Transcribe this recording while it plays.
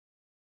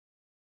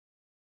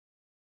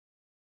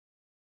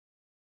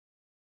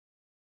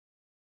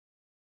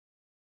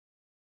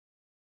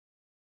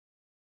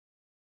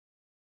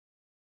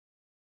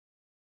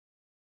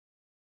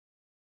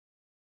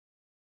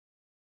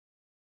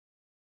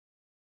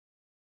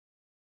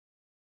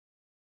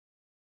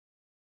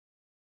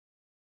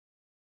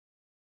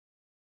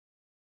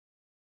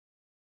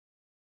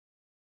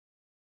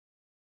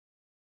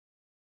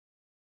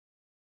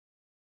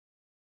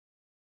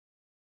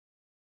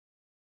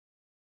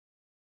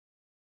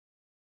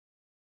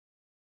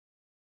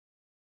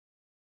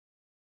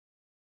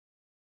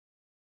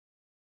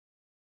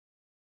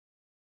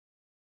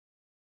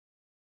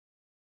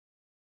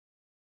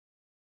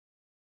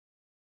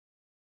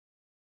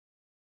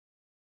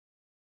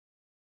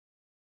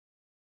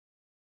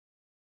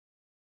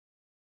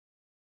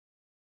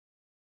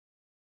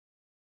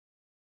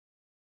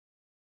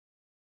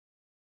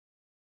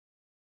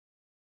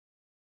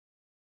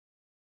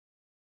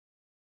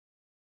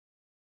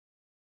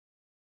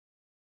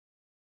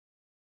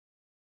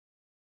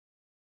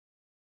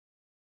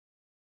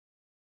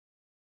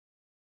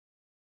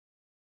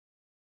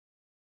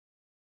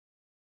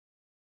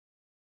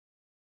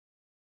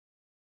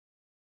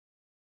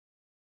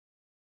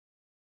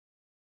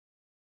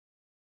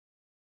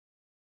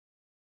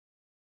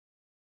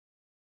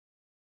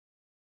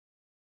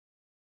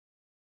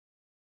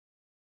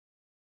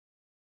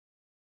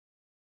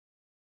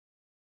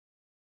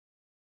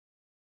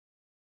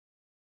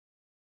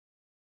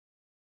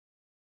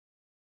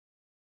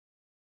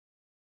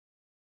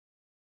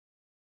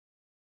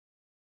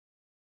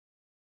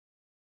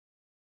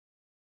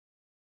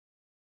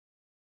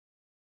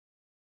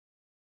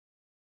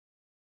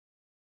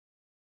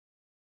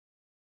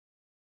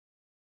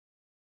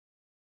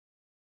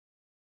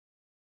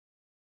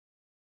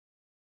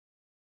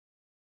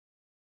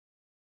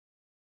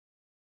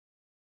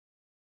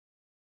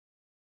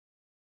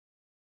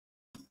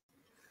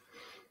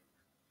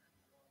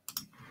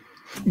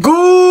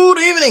Good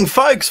evening,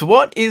 folks.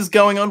 What is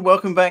going on?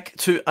 Welcome back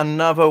to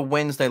another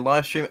Wednesday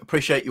live stream.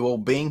 Appreciate you all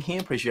being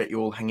here. Appreciate you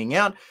all hanging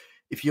out.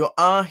 If you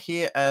are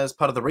here as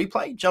part of the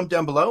replay, jump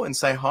down below and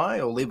say hi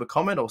or leave a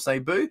comment or say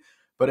boo.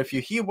 But if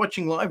you're here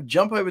watching live,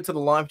 jump over to the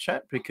live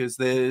chat because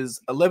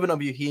there's 11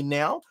 of you here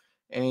now,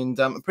 and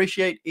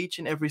appreciate each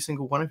and every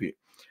single one of you.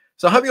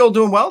 So I hope you're all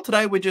doing well.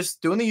 Today we're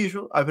just doing the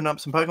usual, open up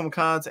some Pokemon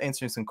cards,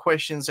 answering some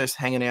questions, just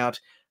hanging out,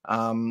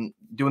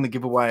 doing the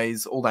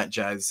giveaways, all that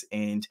jazz.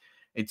 And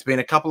it's been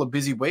a couple of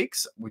busy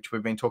weeks, which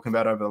we've been talking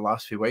about over the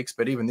last few weeks,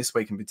 but even this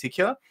week in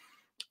particular,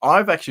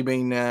 I've actually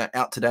been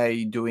out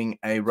today doing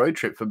a road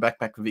trip for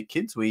Backpack for Vic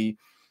Kids. We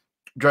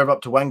drove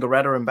up to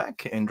Wangaratta and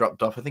back and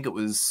dropped off, I think it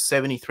was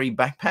 73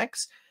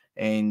 backpacks,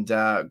 and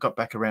got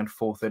back around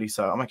 4:30.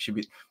 So I'm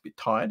actually a bit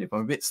tired. If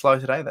I'm a bit slow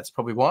today, that's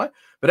probably why.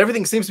 But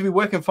everything seems to be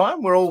working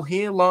fine. We're all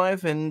here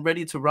live and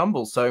ready to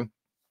rumble. So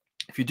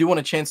if you do want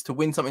a chance to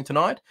win something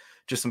tonight,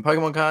 just some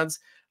Pokemon cards,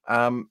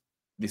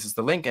 this is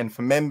the link. And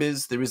for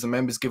members, there is a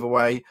members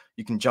giveaway.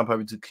 You can jump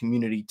over to the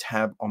community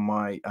tab on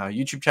my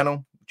YouTube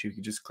channel, which you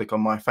can just click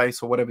on my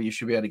face or whatever. You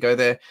should be able to go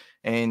there.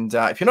 And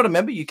if you're not a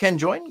member, you can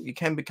join. You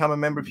can become a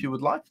member if you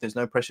would like. There's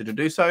no pressure to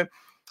do so.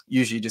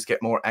 Usually you just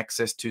get more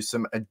access to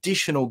some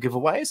additional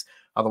giveaways.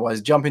 Otherwise,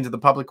 jump into the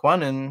public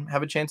one and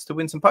have a chance to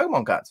win some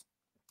Pokemon cards.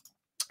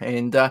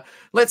 And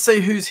let's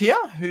see who's here.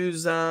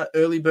 Who's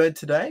early bird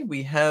today?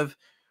 We have...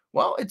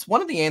 Well, it's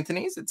one of the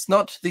Anthonys. It's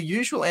not the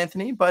usual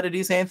Anthony, but it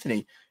is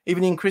Anthony.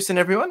 Evening, Chris and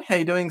everyone. How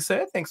you doing,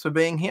 sir? Thanks for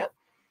being here.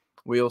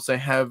 We also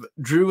have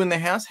Drew in the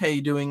house. How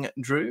you doing,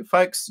 Drew?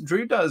 Folks,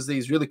 Drew does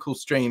these really cool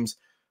streams,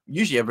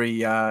 usually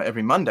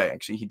every Monday,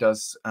 actually. He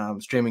does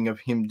streaming of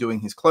him doing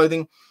his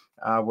clothing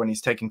when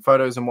he's taking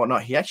photos and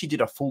whatnot. He actually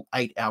did a full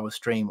 8-hour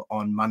stream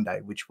on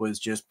Monday, which was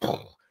just...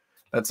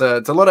 it's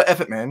a lot of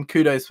effort, man.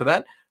 Kudos for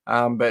that.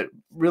 But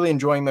really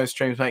enjoying those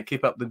streams, mate.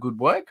 Keep up the good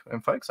work.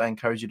 And folks, I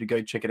encourage you to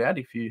go check it out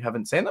if you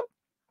haven't seen them.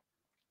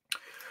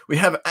 We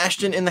have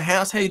Ashton in the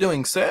house. How you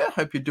doing, sir?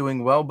 Hope you're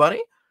doing well,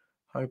 buddy.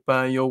 Hope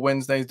your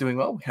Wednesday's doing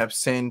well. We have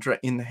Sandra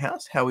in the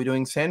house. How are we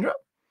doing, Sandra?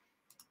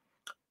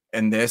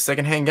 And there's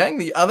Secondhand Gang,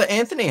 the other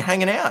Anthony,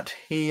 hanging out.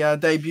 He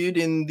debuted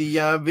in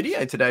the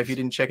video today. If you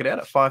didn't check it out,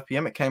 at 5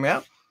 p.m. it came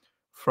out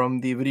from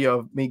the video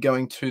of me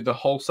going to the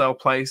wholesale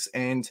place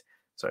and...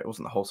 Sorry, it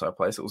wasn't the wholesale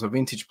place. It was a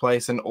vintage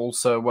place. And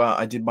also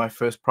I did my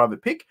first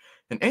private pick.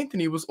 And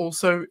Anthony was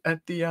also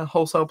at the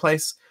wholesale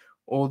place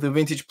or the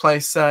vintage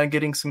place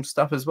getting some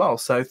stuff as well.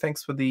 So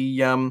thanks for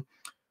the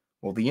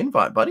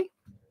invite, buddy.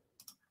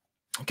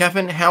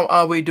 Catherine, how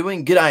are we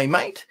doing? G'day,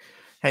 mate.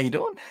 How you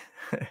doing?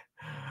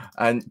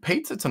 And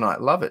pizza tonight.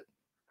 Love it.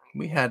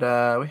 We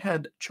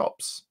had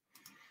chops.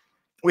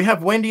 We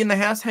have Wendy in the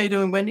house. How you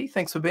doing, Wendy?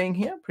 Thanks for being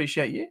here.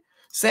 Appreciate you.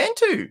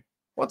 Santu,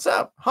 what's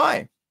up?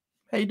 Hi.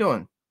 How you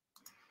doing?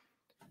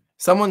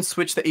 Someone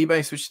switched the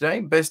eBay switch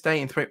today. Best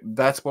day in 3.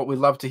 That's what we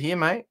love to hear,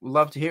 mate. We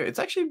love to hear it. It's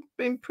actually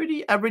been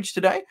pretty average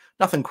today.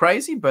 Nothing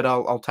crazy, but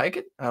I'll take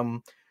it. I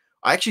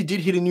actually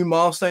did hit a new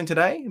milestone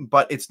today,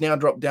 but it's now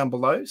dropped down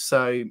below.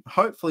 So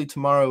hopefully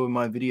tomorrow in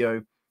my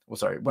video,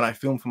 when I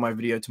film for my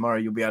video tomorrow,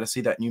 you'll be able to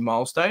see that new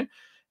milestone,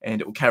 and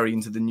it will carry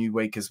into the new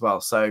week as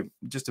well. So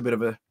just a bit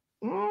of a,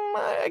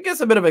 I guess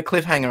a bit of a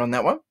cliffhanger on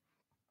that one.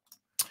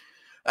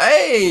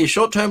 Hey,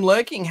 short-term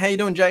lurking. How you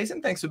doing,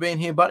 Jason? Thanks for being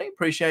here, buddy.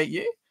 Appreciate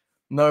you.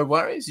 No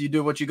worries. You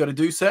do what you got to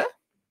do, sir.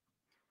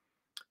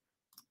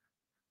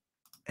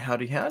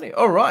 Howdy, howdy.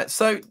 All right.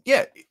 So,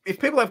 yeah, if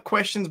people have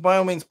questions, by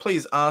all means,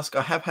 please ask.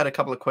 I have had a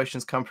couple of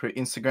questions come through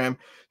Instagram.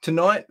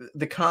 Tonight,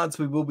 the cards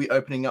we will be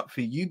opening up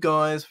for you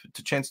guys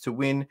to chance to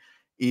win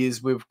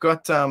is we've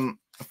got,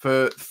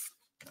 for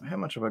how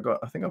much have I got?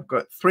 I think I've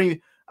got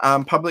 3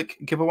 public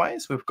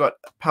giveaways. We've got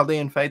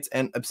Paldean Fates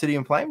and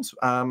Obsidian Flames,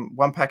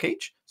 1 pack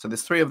each. So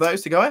there's 3 of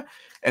those to go.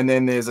 And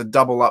then there's a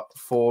double up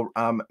for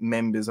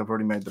members. I've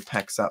already made the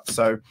packs up.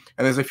 So,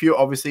 and there's a few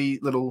obviously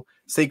little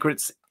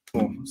secrets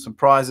or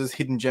surprises,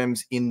 hidden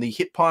gems in the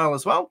hit pile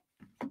as well.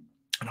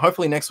 And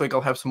hopefully next week I'll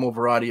have some more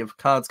variety of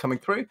cards coming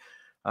through.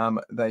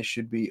 They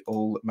should be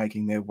all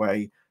making their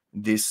way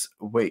this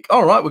week.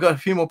 All right, we've got a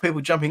few more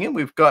people jumping in.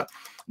 We've got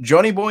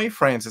Johnny Boy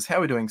Francis. How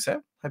are we doing,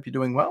 sir? Hope you're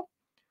doing well.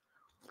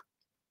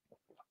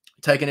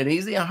 Taking it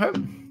easy, I hope.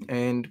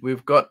 And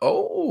we've got,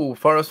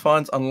 Forest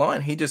Finds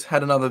Online. He just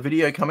had another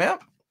video come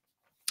out.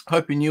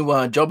 Hope your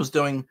new job is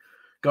going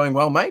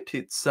well, mate.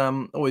 It's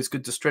always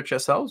good to stretch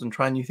ourselves and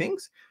try new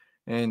things.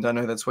 And I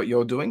know that's what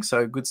you're doing,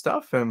 so good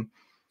stuff.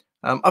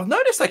 I've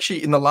noticed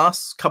actually in the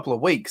last couple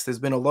of weeks, there's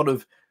been a lot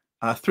of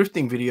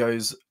thrifting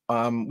videos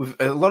with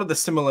a lot of the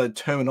similar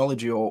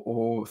terminology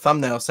or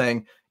thumbnail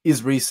saying,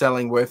 is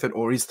reselling worth it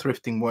or is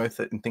thrifting worth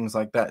it and things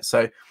like that.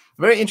 So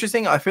very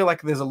interesting. I feel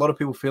like there's a lot of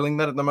people feeling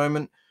that at the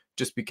moment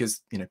just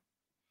because, you know,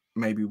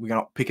 maybe we're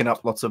not picking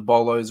up lots of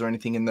bolos or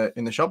anything in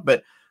the shop.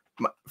 But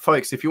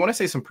folks, if you want to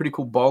see some pretty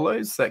cool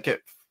bolos that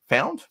get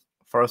found,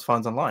 Forest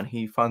Finds Online,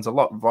 he finds a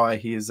lot via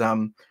his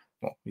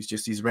he's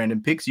just his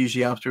random picks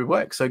usually after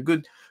work. So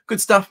good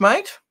stuff,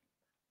 mate.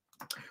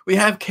 We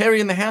have Kerry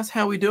in the house.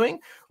 How are we doing?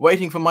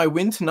 Waiting for my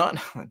win tonight.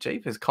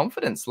 Jeepers,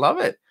 confidence. Love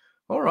it.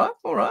 All right.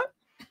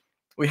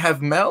 We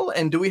have Mel,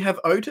 and do we have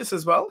Otis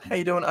as well? How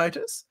you doing,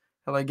 Otis?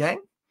 Hello,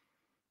 gang.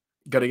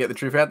 Got to get the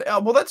truth out there. Oh,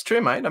 well, that's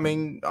true, mate. I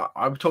mean,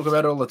 I talk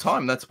about it all the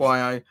time. That's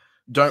why I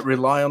don't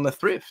rely on the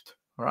thrift,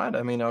 right?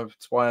 I mean,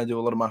 that's why I do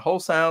a lot of my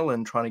wholesale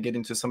and trying to get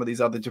into some of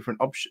these other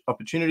different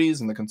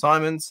opportunities and the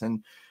consignments.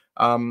 And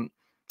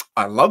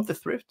I love the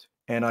thrift,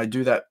 and I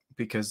do that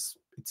because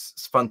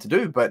it's fun to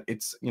do. But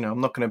it's, you know,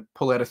 I'm not going to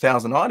pull out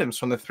 1,000 items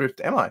from the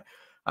thrift, am I?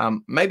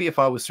 Maybe if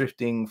I was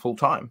thrifting full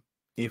time,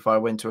 if I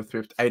went to a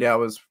thrift 8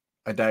 hours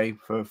a day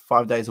for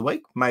 5 days a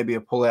week, maybe I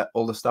pull out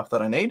all the stuff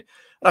that I need.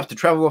 I'd have to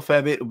travel a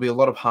fair bit. It'll be a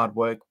lot of hard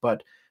work,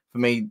 but for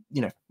me,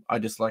 you know, I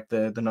just like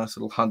the nice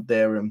little hunt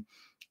there. And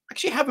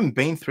actually haven't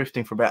been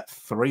thrifting for about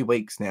 3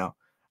 weeks now.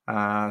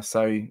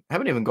 So I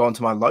haven't even gone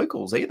to my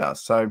locals either.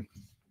 So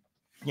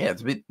yeah,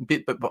 it's a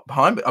bit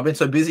behind, but I've been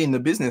so busy in the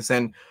business,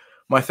 and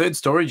my third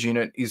storage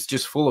unit is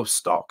just full of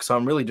stock. So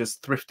I'm really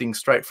just thrifting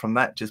straight from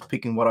that, just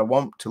picking what I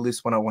want to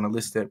list when I want to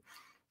list it.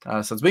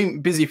 So it's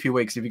been busy a few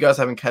weeks. If you guys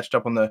haven't catched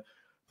up on the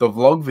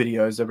vlog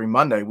videos every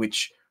Monday,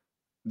 which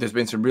there's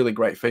been some really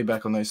great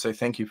feedback on those, so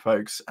thank you,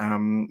 folks.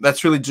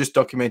 That's really just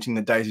documenting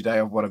the day-to-day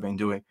of what I've been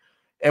doing.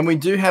 And we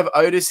do have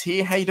Otis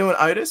here. How you doing,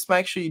 Otis?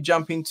 Make sure you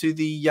jump into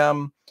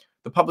the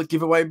public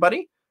giveaway,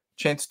 buddy.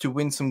 Chance to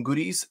win some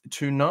goodies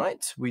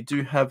tonight. We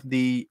do have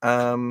the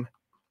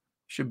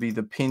should be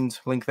the pinned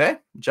link there.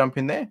 Jump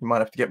in there. You might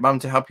have to get Mum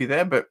to help you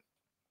there, but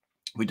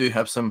we do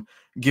have some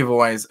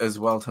giveaways as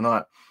well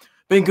tonight.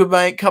 Been good,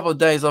 mate. Couple of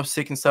days off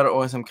sick and started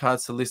ordering some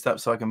cards to list up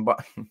so I can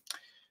buy.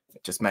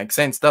 It just makes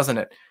sense, doesn't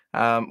it?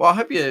 Well, I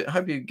hope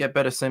you get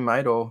better soon,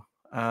 mate, or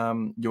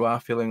you are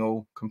feeling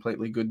all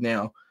completely good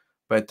now.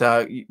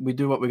 But we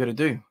do what we got to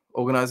do,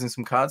 organizing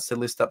some cards to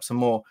list up some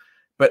more.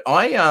 But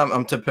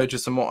I'm to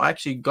purchase some more. I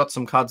actually got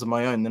some cards of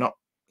my own. They're not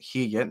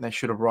here yet. They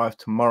should arrive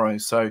tomorrow.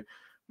 So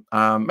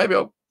maybe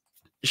I'll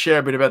share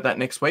a bit about that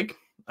next week.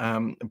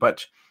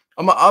 But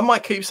I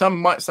might keep some,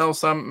 might sell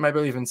some. Maybe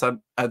I'll even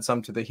add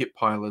some to the hip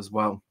pile as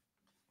well.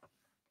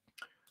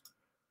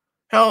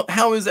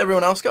 How is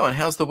everyone else going?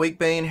 How's the week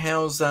been?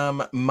 How's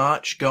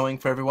March going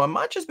for everyone?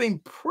 March has been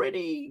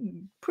pretty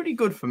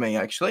good for me,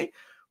 actually.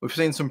 We've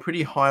seen some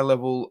pretty high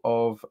level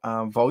of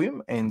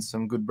volume and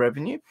some good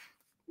revenue.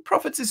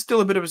 Profits is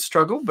still a bit of a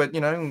struggle, but, you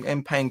know,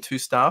 and paying 2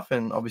 staff,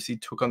 and obviously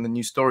took on the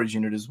new storage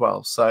unit as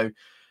well. So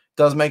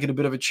does make it a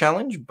bit of a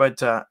challenge,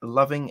 but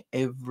loving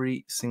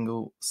every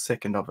single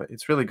second of it.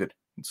 It's really good.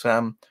 It's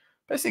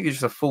basically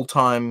just a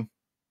full-time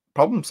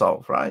problem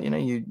solve, right? You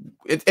know,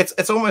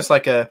 it's almost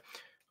like I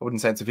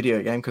wouldn't say it's a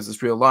video game because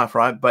it's real life,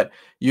 right? But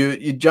you're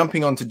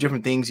jumping onto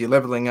different things, you're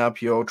leveling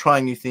up, you're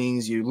trying new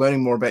things, you're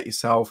learning more about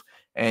yourself,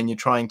 and you're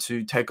trying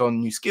to take on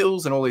new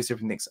skills and all these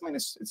different things. I mean,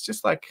 it's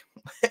just like,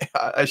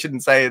 I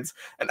shouldn't say it's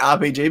an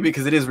RPG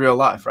because it is real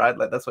life, right?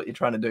 Like, that's what you're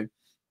trying to do.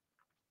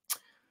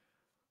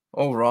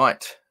 All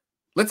right.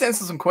 Let's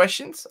answer some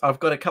questions. I've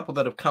got a couple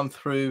that have come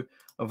through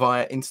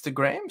via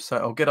Instagram, so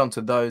I'll get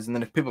onto those. And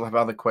then if people have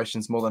other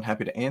questions, more than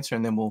happy to answer.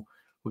 And then we'll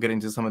get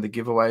into some of the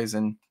giveaways.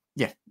 And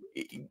yeah,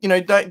 you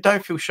know,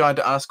 don't feel shy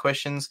to ask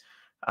questions.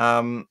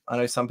 I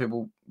know some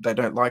people, they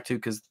don't like to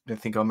because they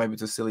think, oh, maybe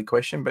it's a silly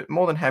question, but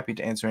more than happy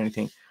to answer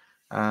anything.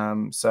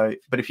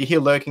 But if you hear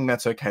lurking,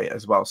 that's okay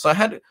as well. So I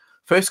had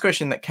first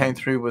question that came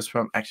through was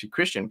from actually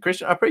Christian.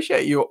 Christian, I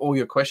appreciate all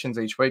your questions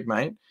each week,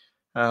 mate.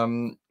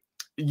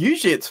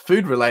 Usually it's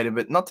food related,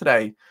 but not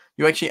today.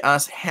 You actually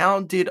asked,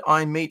 how did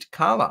I meet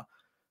Carla?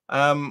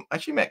 I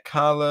actually met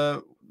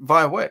Carla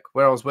via work,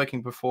 where I was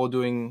working before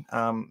doing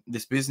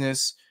this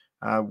business.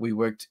 We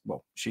worked,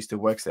 well, she still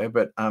works there,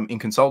 but in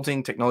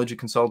consulting, technology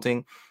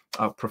consulting,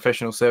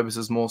 professional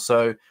services more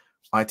so,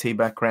 IT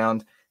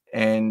background,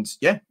 and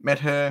yeah, met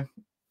her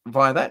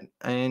via that,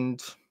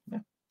 and yeah,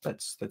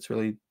 that's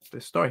really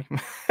the story.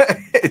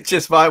 It's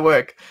just via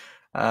work.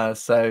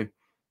 So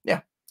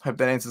yeah, hope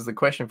that answers the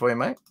question for you,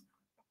 mate.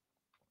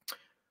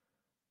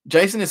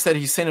 Jason has said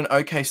he's seen an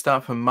okay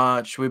start for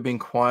March. We've been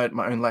quiet,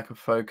 my own lack of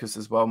focus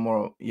as well.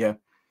 More, yeah.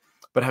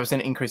 But have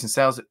seen an increase in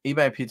sales.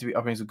 eBay appeared to be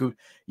offering some good.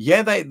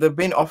 Yeah, they've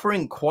been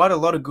offering quite a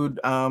lot of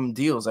good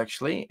deals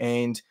actually,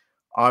 and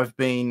I've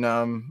been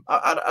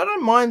I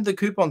don't mind the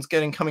coupons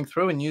coming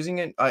through and using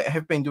it. I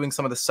have been doing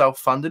some of the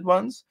self-funded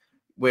ones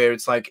where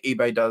it's like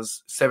eBay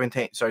does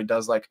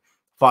does like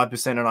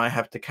 5%, and I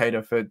have to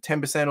cater for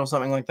 10% or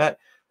something like that.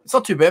 It's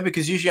not too bad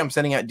because usually I'm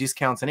sending out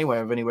discounts anyway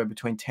of anywhere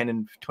between 10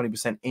 and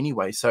 20%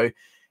 anyway. So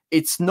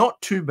it's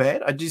not too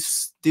bad. I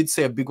just did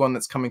see a big one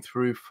that's coming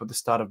through for the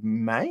start of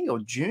May or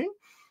June,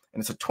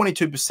 and it's a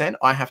 22%.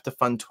 I have to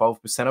fund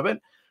 12% of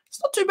it.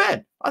 It's not too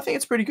bad. I think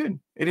it's pretty good.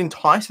 It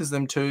entices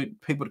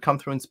people to come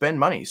through and spend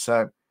money.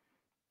 So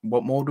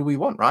what more do we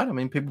want, right? I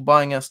mean, people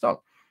buying our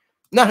stock.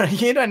 No,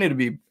 you don't need to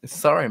be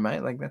sorry,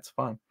 mate. Like, that's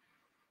fine.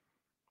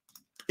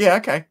 Yeah,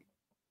 okay.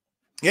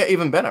 Yeah,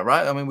 even better,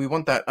 right? I mean, we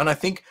want that. And I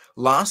think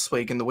last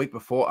week and the week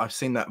before, I've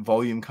seen that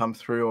volume come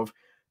through of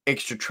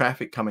extra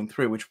traffic coming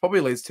through, which probably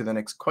leads to the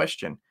next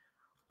question.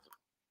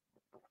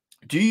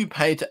 Do you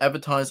pay to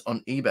advertise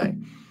on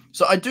eBay?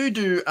 So I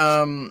do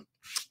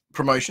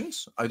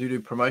promotions. I do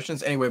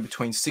promotions anywhere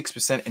between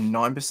 6% and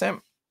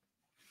 9%.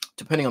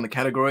 depending on the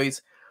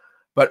categories.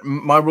 But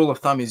my rule of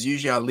thumb is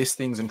usually I list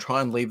things and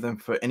try and leave them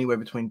for anywhere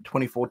between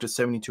 24 to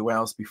 72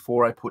 hours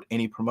before I put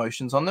any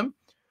promotions on them.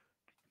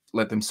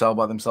 Let them sell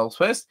by themselves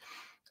first.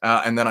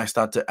 And then I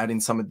start to add in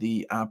some of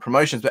the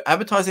promotions. But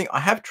advertising, I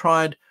have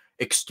tried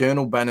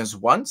external banners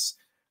once.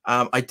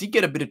 I did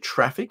get a bit of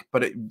traffic,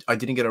 but I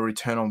didn't get a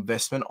return on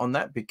investment on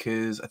that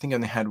because I think I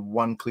only had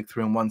one click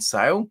through and one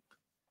sale.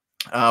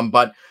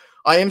 But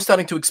I am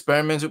starting to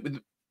experiment with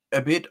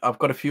a bit. I've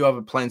got a few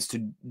other plans to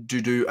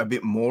do a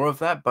bit more of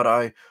that, but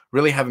I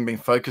really haven't been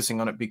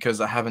focusing on it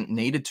because I haven't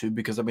needed to,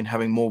 because I've been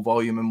having more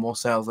volume and more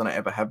sales than I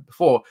ever have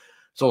before.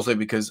 It's also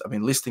because I've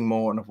been listing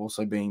more and I've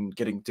also been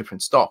getting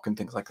different stock and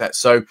things like that.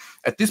 So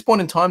at this point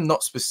in time,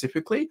 not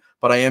specifically,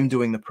 but I am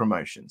doing the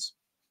promotions.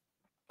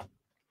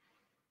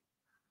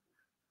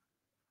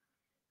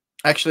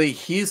 Actually,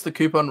 here's the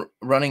coupon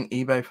running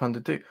eBay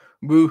funded too.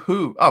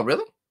 Woohoo. Oh,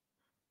 really?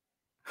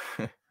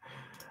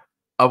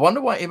 I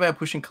wonder why eBay are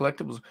pushing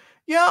collectibles.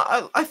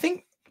 Yeah, I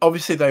think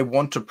obviously they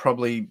want to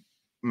probably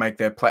make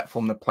their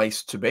platform the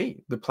place to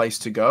be, the place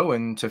to go,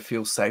 and to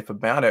feel safe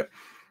about it.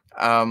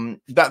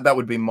 That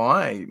would be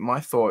my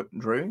thought,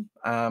 Drew.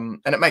 And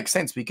it makes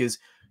sense because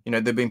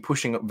they've been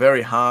pushing it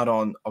very hard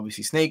on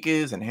obviously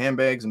sneakers and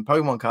handbags and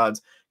Pokemon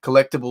cards.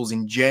 Collectibles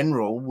in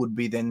general would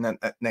be then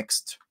that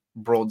next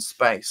broad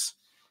space.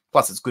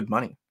 Plus, it's good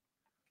money.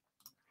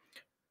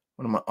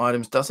 One of my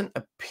items doesn't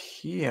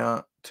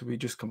appear to be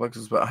just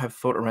complexes, but I have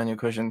thought around your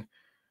question.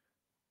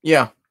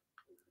 Yeah,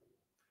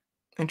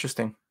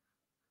 interesting.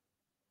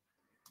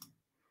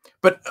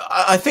 But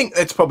I think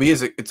it's probably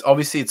is. It's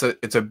obviously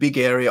it's a big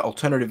area.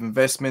 Alternative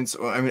investments.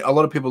 I mean, a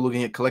lot of people are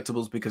looking at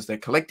collectibles because they're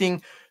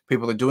collecting.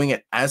 People are doing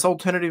it as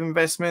alternative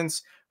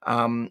investments,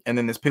 and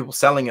then there's people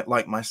selling it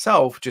like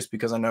myself just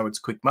because I know it's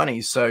quick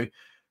money. So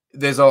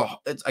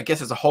I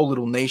guess it's a whole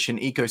little niche and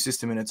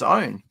ecosystem in its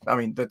own. I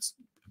mean, that's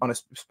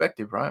honest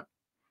perspective, right?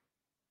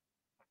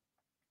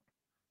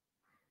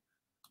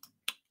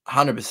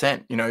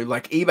 100%.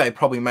 Like eBay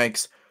probably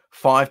makes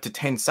 5 to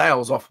 10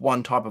 sales off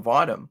one type of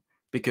item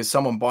because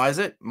someone buys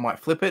it, might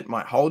flip it,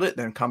 might hold it,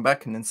 then come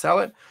back and then sell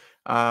it,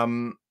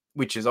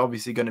 which is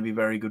obviously going to be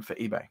very good for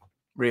eBay,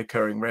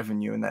 reoccurring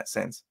revenue in that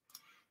sense.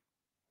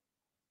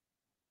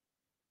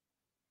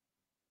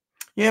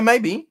 Yeah,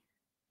 maybe.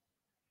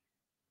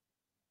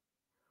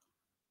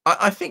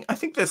 I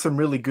think there's some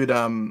really good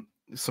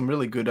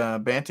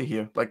banter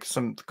here, like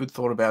some good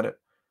thought about it.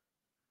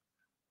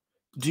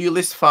 Do you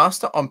list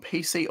faster on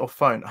PC or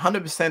phone?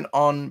 100%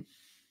 on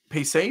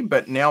PC,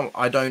 but now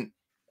I don't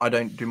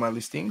do my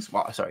listings.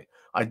 Well, sorry,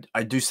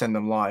 I do send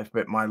them live,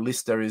 but my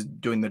lister is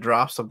doing the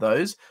drafts of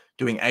those,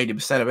 doing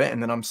 80% of it,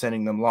 and then I'm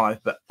sending them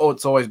live. But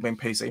it's always been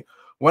PC.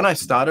 When I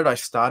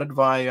started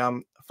via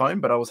phone,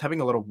 but I was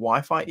having a lot of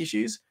Wi-Fi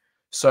issues,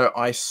 so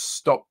I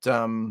stopped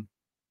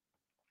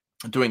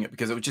doing it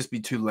because it would just be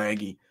too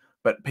laggy.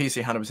 But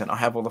PC 100%. I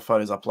have all the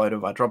photos uploaded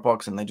via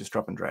Dropbox, and they just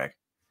drop and drag.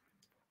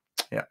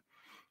 Yeah.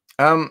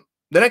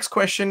 The next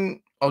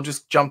question I'll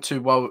just jump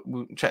to while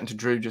we were chatting to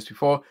Drew just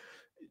before.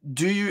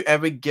 Do you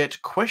ever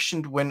get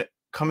questioned when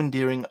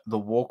commandeering the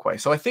walkway?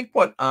 So I think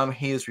what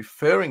he is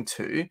referring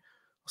to,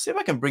 I'll see if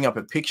I can bring up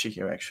a picture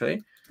here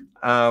actually.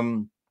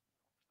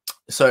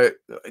 So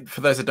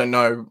for those that don't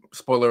know,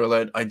 spoiler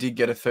alert, I did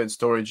get a third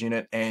storage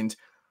unit and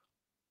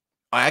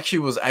I actually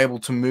was able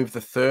to move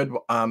the third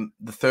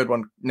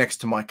one next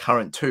to my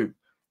current two.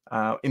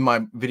 In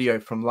my video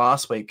from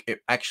last week,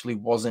 it actually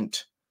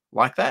wasn't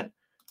like that.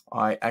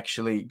 I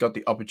actually got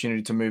the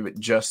opportunity to move it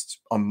just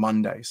on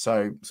Monday.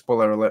 So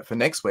spoiler alert for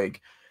next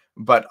week.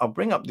 But I'll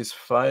bring up this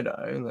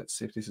photo. Let's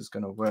see if this is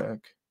going to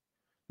work.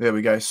 There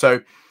we go. So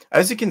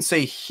as you can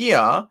see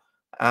here,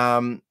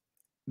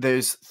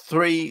 there's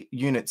 3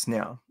 units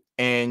now.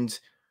 And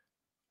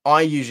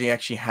I usually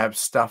actually have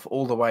stuff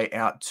all the way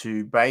out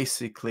to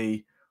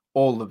basically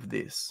all of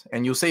this.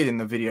 And you'll see it in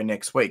the video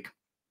next week.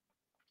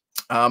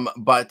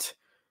 But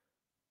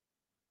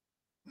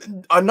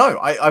I know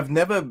I've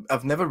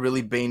never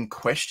really been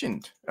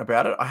questioned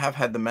about it. I have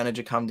had the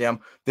manager come down.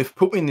 They've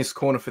put me in this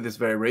corner for this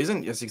very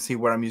reason. As you can see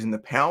where I'm using the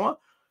power,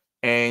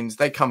 and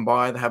they come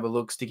by, they have a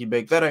look, sticky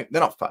beak. They're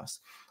not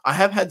fast. I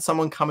have had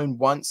someone come in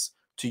once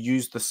to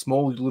use the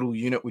small little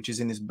unit which is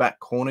in this back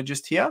corner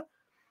just here,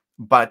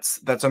 but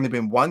that's only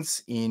been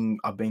once in.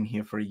 I've been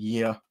here for a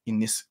year in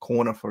this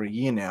corner for a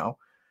year now.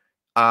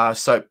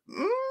 So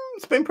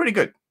it's been pretty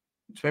good.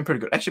 It's been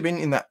pretty good. Actually, been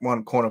in that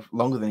one corner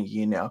longer than a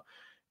year now.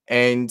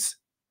 And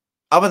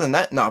other than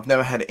that, no, I've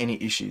never had any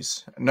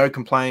issues, no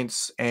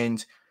complaints.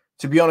 And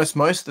to be honest,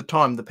 most of the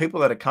time, the people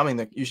that are coming,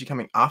 they're usually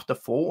coming after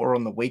 4 or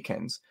on the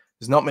weekends.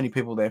 There's not many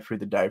people there through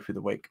the day, through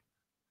the week.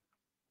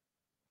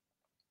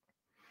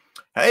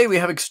 Hey, we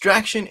have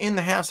Extraction in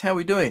the house. How are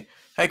we doing?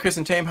 Hey, Chris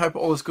and team, hope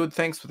all is good.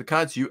 Thanks for the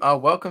cards. You are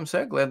welcome,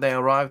 sir. Glad they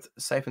arrived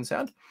safe and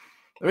sound.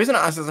 The reason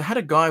I asked is I had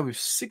a guy with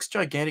 6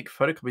 gigantic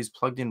photocopies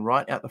plugged in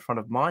right out the front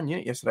of mine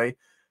unit yesterday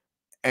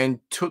and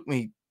took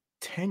me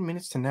 10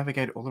 minutes to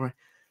navigate all around.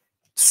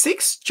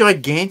 6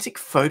 gigantic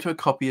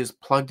photocopiers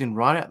plugged in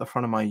right out the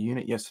front of my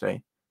unit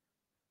yesterday.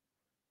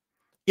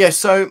 Yeah,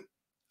 so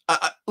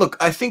Look,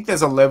 I think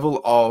there's a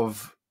level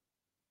of,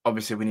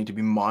 obviously we need to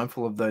be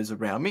mindful of those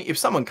around me. If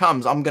someone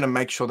comes, I'm going to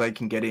make sure they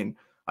can get in.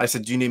 I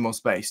said, do you need more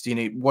space?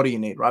 What do you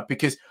need? Right?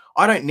 Because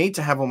I don't need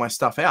to have all my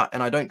stuff out,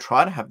 and I don't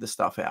try to have the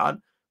stuff out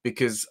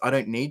because I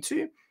don't need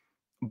to.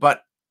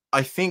 But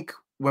I think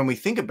when we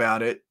think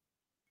about it,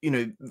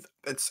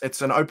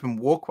 it's an open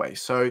walkway.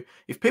 So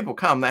if people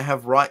come, they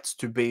have rights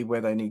to be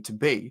where they need to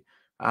be.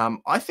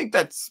 I think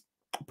that's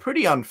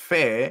pretty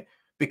unfair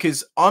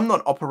because I'm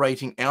not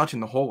operating out in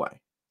the hallway.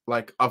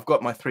 Like, I've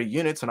got my 3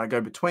 units and I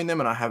go between them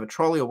and I have a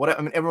trolley or whatever.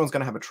 I mean, everyone's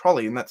going to have a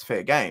trolley and that's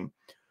fair game.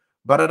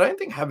 But I don't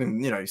think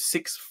having,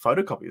 6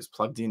 photocopiers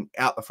plugged in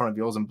out the front of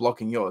yours and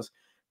blocking yours,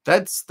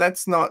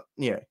 that's not,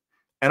 yeah.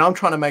 And I'm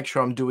trying to make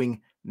sure I'm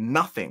doing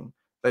nothing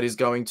that is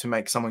going to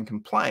make someone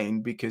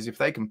complain, because if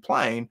they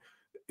complain,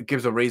 it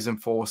gives a reason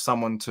for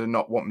someone to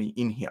not want me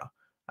in here.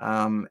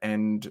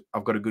 And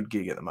I've got a good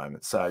gig at the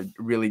moment. So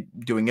really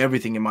doing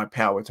everything in my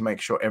power to make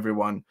sure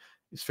everyone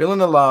is feeling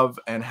the love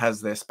and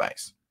has their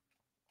space.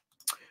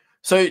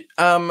 So,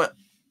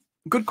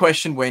 good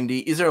question,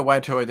 Wendy. Is there a way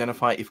to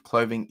identify if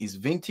clothing is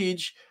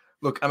vintage?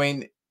 Look, I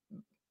mean,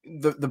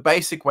 the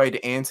basic way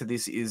to answer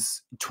this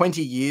is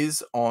 20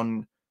 years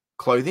on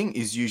clothing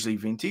is usually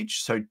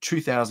vintage. So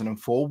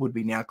 2004 would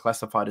be now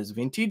classified as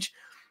vintage.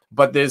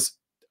 But there's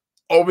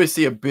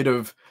obviously a bit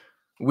of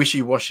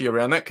wishy-washy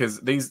around that, because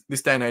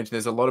this day and age,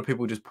 there's a lot of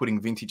people just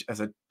putting vintage as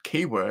a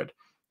keyword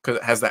because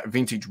it has that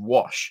vintage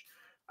wash.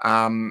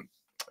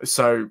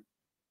 So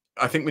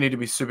I think we need to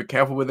be super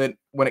careful with it.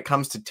 When it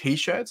comes to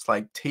t-shirts,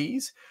 like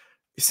tees,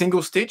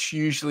 single stitch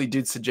usually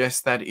did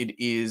suggest that it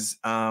is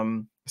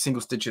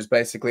single stitches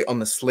basically on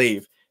the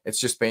sleeve. It's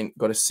just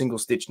got a single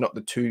stitch, not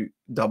the 2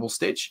 double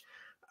stitch.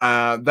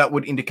 That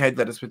would indicate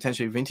that it's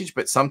potentially vintage,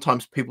 but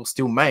sometimes people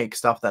still make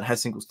stuff that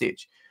has single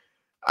stitch.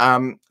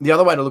 The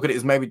other way to look at it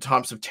is maybe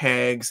types of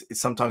tags.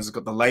 Sometimes it's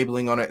got the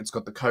labeling on it, it's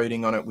got the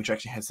coding on it, which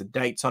actually has the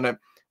dates on it.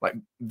 Like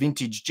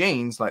vintage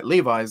jeans, like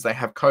Levi's, they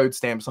have code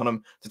stamps on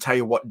them to tell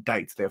you what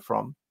dates they're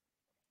from.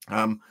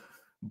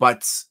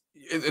 But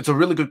it's a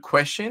really good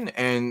question,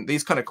 and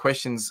these kind of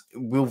questions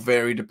will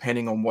vary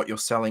depending on what you're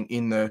selling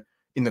in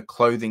the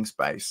clothing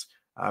space.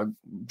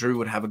 Drew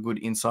would have a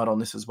good insight on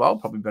this as well,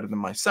 probably better than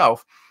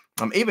myself.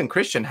 Even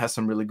Christian has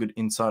some really good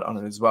insight on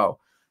it as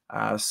well.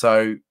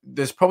 So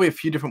there's probably a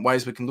few different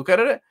ways we can look at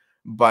it,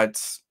 but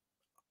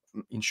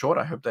in short,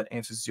 I hope that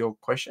answers your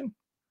question.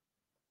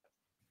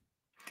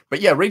 But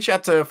yeah, reach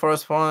out to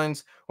Forest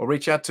Finds or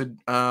reach out to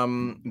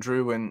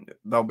Drew, and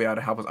they'll be able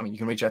to help us. I mean, you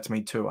can reach out to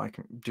me too. I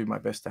can do my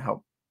best to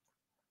help.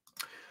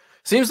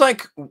 Seems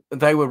like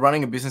they were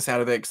running a business out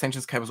of their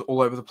extensions cables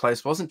all over the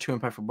place. Wasn't too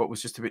impactful, but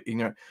was just a bit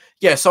ignorant.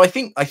 Yeah, so I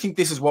think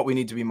this is what we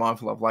need to be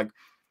mindful of. Like,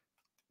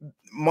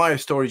 my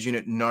storage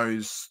unit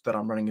knows that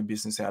I'm running a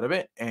business out of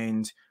it,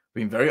 and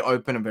being very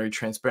open and very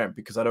transparent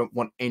because I don't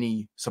want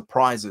any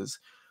surprises.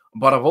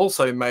 But I've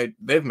also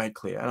they've made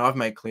clear, and I've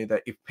made clear,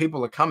 that if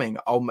people are coming,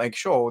 I'll make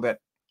sure that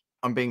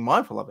I'm being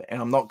mindful of it,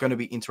 and I'm not going to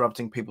be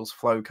interrupting people's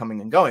flow coming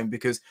and going,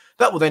 because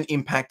that will then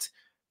impact,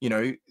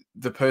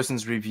 the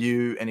person's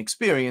review and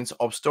experience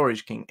of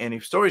Storage King. And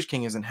if Storage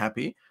King isn't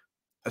happy,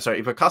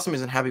 if a customer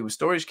isn't happy with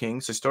Storage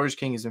King, so Storage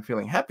King isn't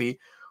feeling happy,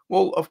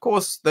 well, of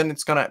course, then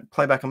it's going to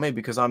play back on me,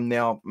 because I'm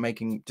now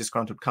making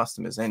disgruntled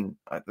customers. And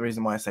the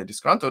reason why I say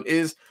disgruntled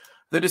is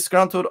the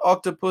disgruntled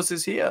octopus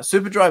is here.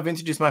 Superdry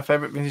Vintage is my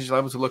favorite vintage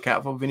label to look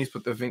out for. Vinny's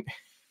put the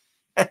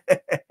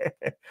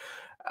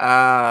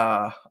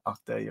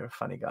Octo, you're a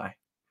funny guy.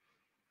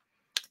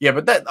 Yeah,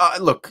 but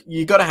that look,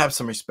 you got to have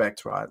some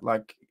respect, right?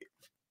 Like,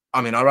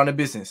 I mean, I run a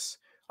business.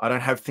 I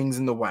don't have things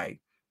in the way.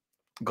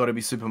 Got to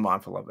be super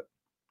mindful of it.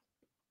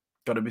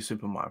 Got to be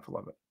super mindful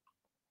of it.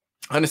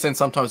 I understand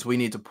sometimes we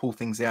need to pull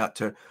things out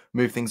to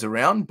move things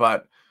around,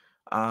 but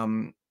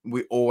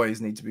we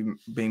always need to be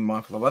being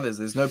mindful of others.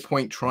 There's no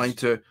point trying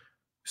to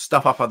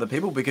stuff up other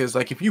people, because,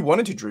 like, if you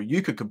wanted to, Drew,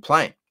 you could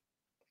complain,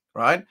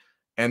 right?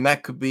 And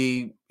that could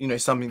be,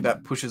 something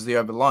that pushes the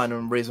over the line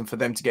and a reason for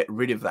them to get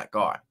rid of that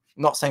guy.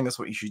 I'm not saying that's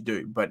what you should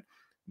do, but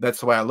that's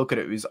the way I look at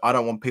it. Is I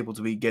don't want people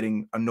to be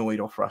getting annoyed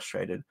or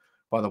frustrated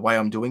by the way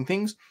I'm doing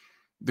things.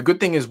 The good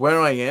thing is,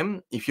 where I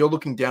am, if you're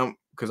looking down,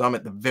 because I'm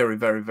at the very,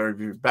 very, very,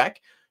 very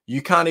back,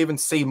 you can't even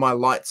see my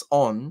lights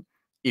on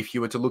if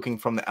you were to looking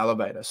from the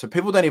elevator. So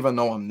people don't even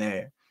know I'm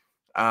there.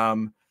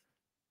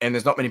 And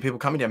there's not many people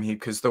coming down here,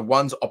 because the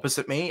ones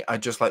opposite me are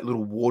just like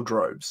little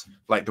wardrobes,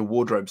 like the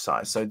wardrobe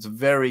size. So it's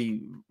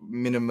very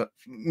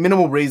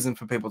minimal reason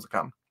for people to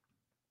come.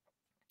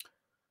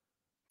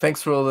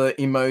 Thanks for all the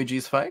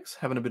emojis, folks.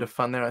 Having a bit of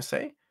fun there, I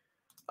see.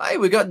 Hey,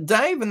 we got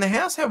Dave in the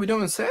house. How we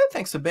doing, sir?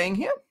 Thanks for being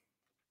here.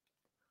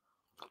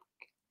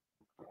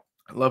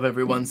 I love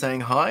everyone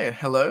saying hi,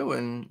 hello,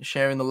 and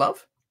sharing the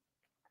love.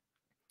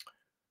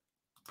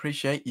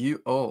 Appreciate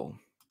you all.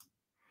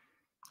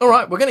 All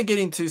right, we're going to get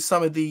into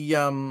some of the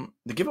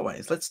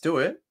giveaways. Let's do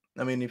it.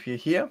 I mean, if you're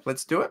here,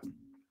 let's do it.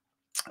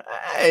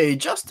 Hey,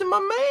 Justin,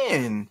 my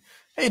man.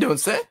 How you doing,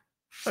 sir?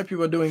 Hope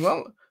you are doing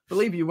well.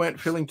 Believe you weren't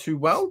feeling too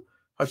well.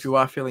 Hope you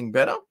are feeling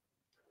better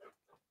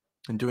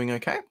and doing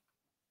okay.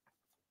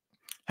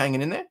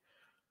 Hanging in there.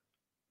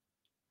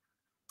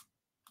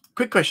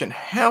 quick question.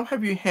 How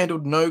have you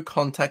handled no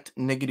contact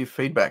negative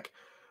feedback?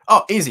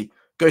 Oh, easy.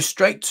 Go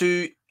straight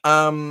to,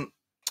 hang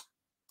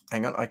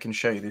on, I can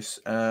show you this.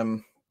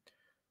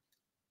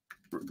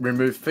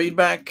 Remove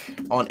feedback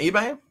on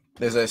eBay.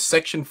 There's a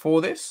section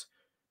for this.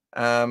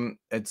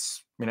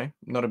 It's,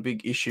 not a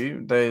big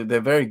issue. They're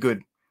very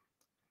good.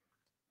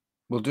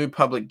 We'll do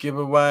public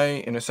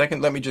giveaway in a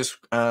second. Let me just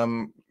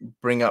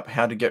bring up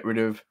how to get rid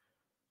of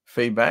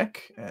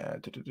feedback.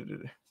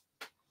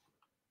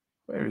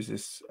 Where is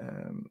this?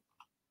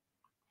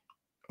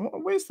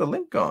 Where's the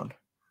link gone?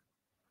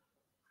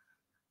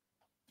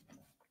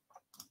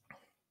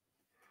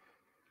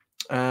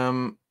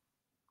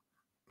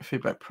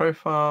 Feedback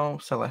profile,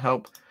 seller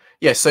help.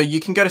 Yeah, so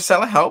you can go to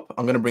seller help.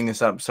 I'm going to bring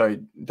this up.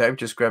 Sorry, Dave,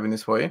 just grabbing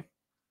this for you.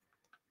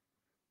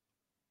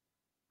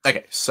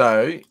 Okay,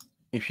 so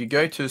if you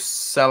go to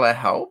seller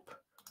help,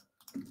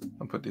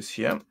 I'll put this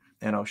here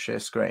and I'll share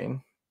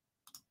screen.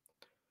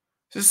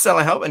 This is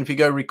seller help. And if you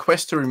go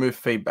request to remove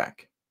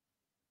feedback,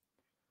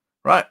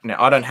 right now,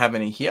 I don't have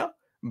any here,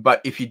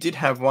 but if you did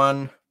have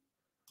one,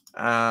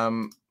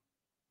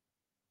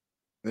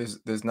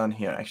 there's none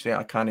here. Actually,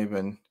 I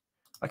can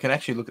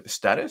actually look at the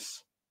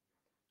status.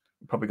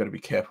 Probably got to be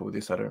careful with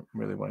this. I don't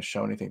really want to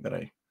show anything that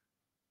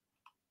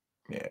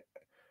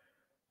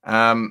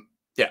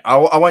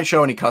I won't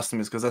show any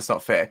customers because that's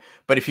not fair.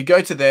 But if you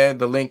go to there,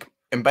 the link,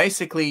 and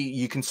basically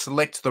you can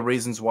select the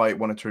reasons why you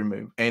wanted to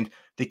remove. And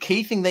the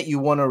key thing that you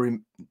want to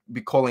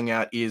be calling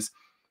out is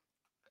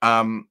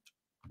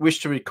wish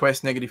to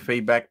request negative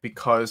feedback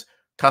because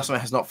customer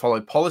has not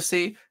followed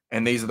policy,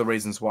 and these are the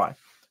reasons why.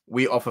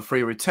 We offer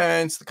free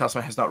returns. The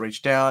customer has not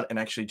reached out and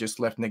actually just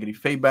left negative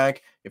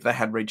feedback. If they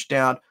had reached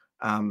out,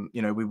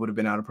 we would have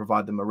been able to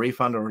provide them a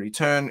refund or a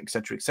return,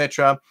 etc.,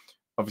 etc.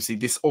 Obviously,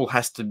 this all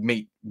has to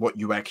meet what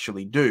you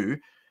actually do.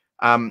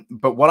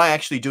 But what I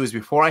actually do is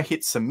before I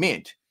hit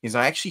submit, is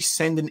I actually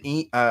send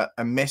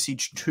a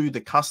message to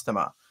the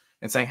customer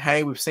and saying,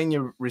 hey, we've seen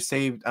you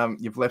received,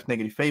 you've left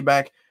negative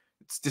feedback.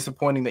 It's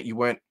disappointing that you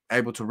weren't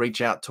able to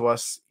reach out to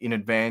us in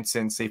advance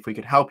and see if we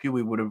could help you.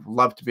 We would have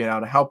loved to be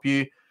able to help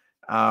you.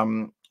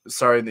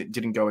 Sorry that it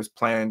didn't go as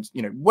planned,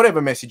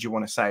 whatever message you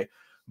want to say.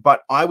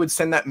 But I would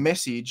send that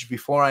message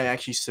before I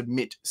actually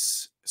submit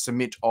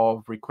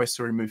of request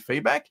to remove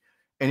feedback.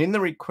 And in the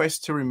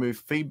request to remove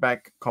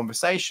feedback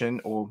conversation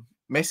or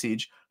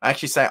message, I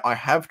actually say, I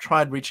have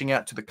tried reaching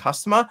out to the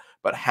customer,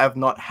 but have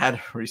not had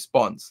a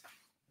response.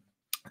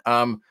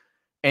 And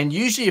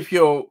usually if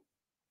you're,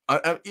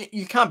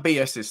 you can't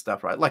BS this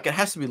stuff, right? Like it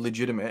has to be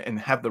legitimate and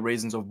have the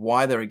reasons of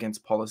why they're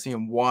against policy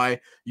and why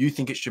you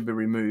think it should be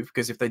removed.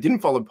 Because if they didn't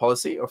follow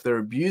policy, or if they're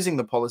abusing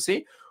the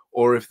policy,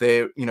 or if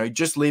they're,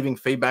 just leaving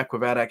feedback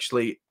without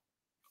actually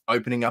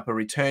opening up a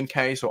return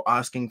case or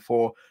asking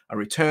for a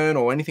return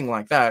or anything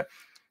like that,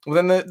 well,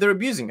 then they're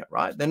abusing it,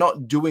 right? They're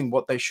not doing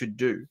what they should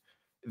do.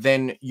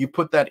 Then you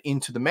put that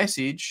into the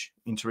message,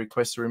 into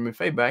request to remove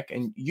feedback,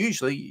 and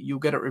usually you'll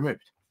get it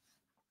removed.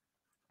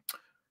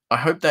 I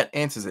hope that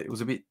answers it. It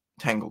was a bit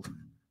tangled.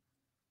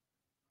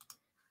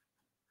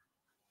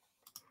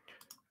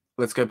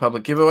 Let's go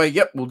public giveaway.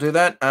 Yep, we'll do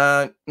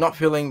that. Not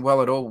feeling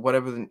well at all.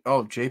 Whatever.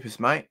 Oh, jeepers,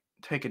 mate.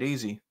 Take it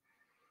easy.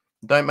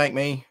 Don't make.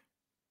 Anyway,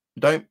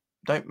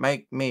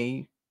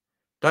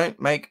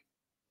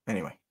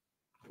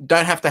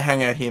 don't have to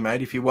hang out here,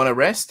 mate. If you want to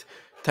rest,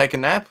 take a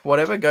nap,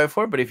 whatever, go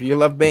for it. But if you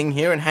love being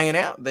here and hanging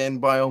out, then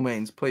by all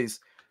means,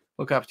 please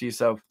look after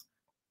yourself.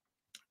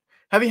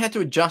 Have you had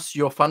to adjust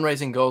your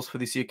fundraising goals for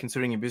this year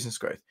considering your business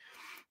growth?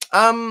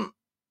 Yes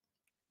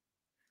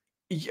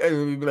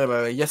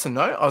and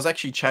no. I was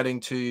actually chatting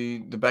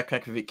to the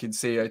Backpack for Vic Kids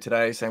CEO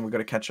today saying we've got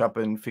to catch up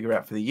and figure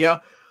out for the year.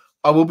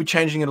 I will be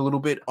changing it a little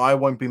bit. I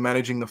won't be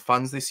managing the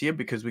funds this year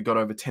because we got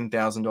over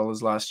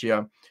 $10,000 last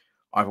year.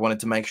 I wanted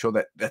to make sure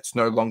that that's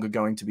no longer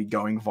going to be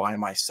going via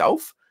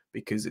myself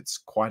because it's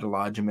quite a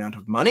large amount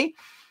of money.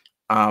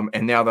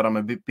 And now that I'm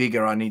a bit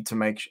bigger, I need to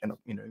make,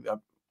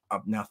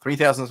 I've now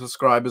 3,000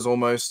 subscribers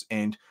almost.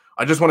 And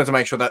I just wanted to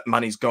make sure that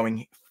money's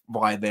going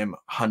via them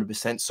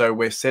 100%. So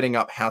we're setting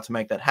up how to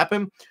make that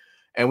happen.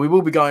 And we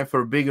will be going for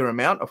a bigger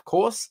amount, of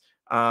course.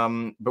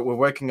 But we're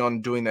working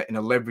on doing that in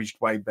a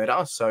leveraged way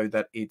better so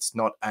that it's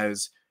not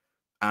as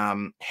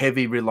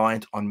heavy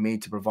reliant on me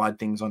to provide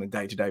things on a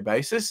day-to-day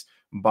basis,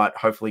 but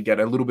hopefully get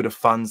a little bit of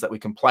funds that we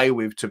can play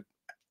with to,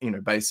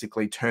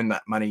 basically turn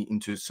that money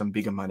into some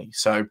bigger money.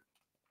 So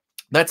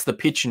that's the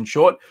pitch in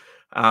short.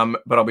 But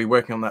I'll be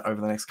working on that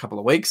over the next couple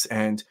of weeks.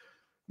 And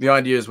the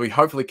idea is we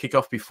hopefully kick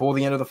off before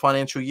the end of the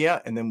financial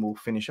year, and then we'll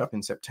finish up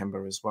in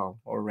September as well,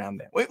 or around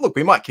there. Look,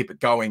 we might keep it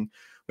going.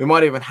 We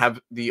might even have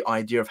the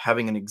idea of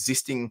having an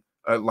existing,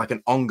 like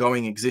an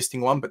ongoing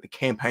existing one, but the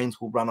campaigns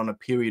will run on a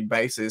period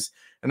basis.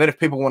 And then if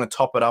people want to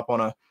top it up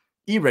on a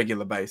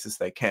irregular basis,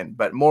 they can.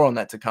 But more on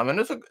that to come. And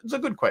it's a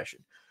good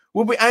question.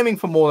 We'll be aiming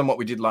for more than what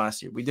we did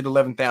last year. We did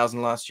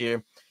 11,000 last year.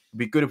 It'd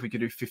be good if we could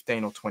do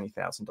 $15,000 or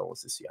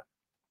 $20,000 this year.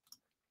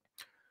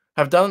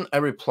 Have done a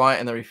reply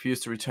and they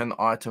refuse to return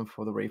the item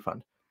for the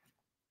refund.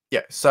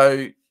 Yeah,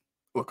 so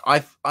look, I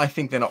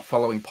think they're not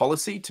following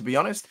policy, to be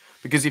honest,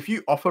 because if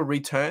you offer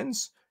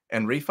returns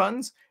and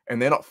refunds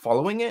and they're not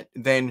following it,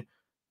 then,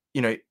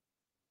 you know,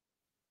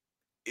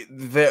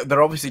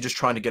 they're obviously just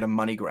trying to get a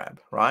money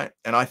grab, right?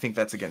 And I think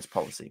that's against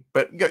policy.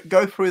 But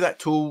go through that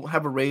tool,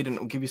 have a read, and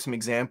it'll give you some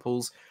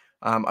examples.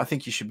 I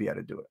think you should be able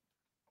to do it.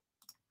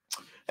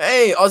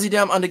 Hey, Aussie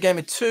Down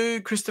Undergamer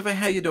 2. Christopher,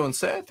 how you doing,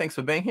 sir? Thanks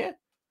for being here.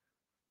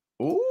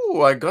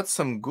 Ooh, I got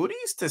some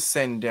goodies to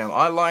send down.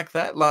 I like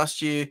that.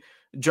 Last year,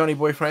 Johnny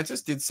Boy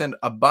Francis did send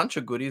a bunch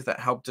of goodies that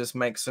helped us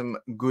make some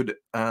good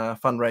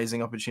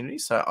fundraising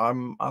opportunities. So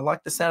I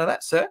like the sound of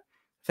that, sir.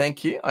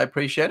 Thank you. I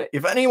appreciate it.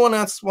 If anyone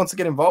else wants to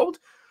get involved,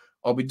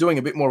 I'll be doing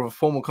a bit more of a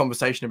formal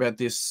conversation about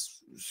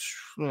this.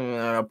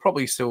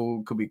 Probably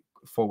still could be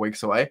 4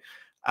 weeks away.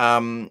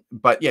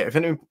 But yeah, if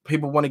any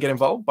people want to get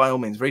involved, by all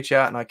means, reach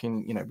out and I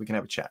can, we can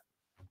have a chat.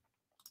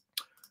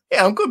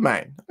 Yeah, I'm good,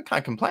 mate. I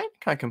can't complain.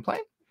 Can't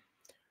complain.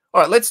 All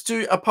right, let's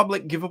do a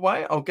public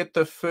giveaway. I'll get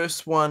the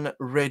first one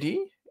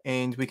ready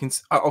and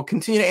I'll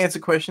continue to answer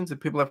questions if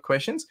people have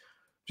questions.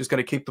 Just got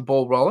to keep the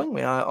ball rolling.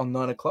 We are on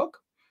 9 o'clock,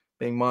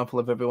 being mindful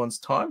of everyone's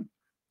time.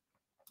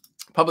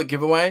 Public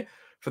giveaway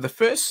for the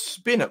first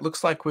spin. It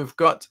looks like we've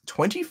got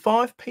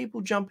 25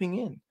 people jumping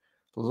in.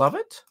 Love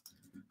it.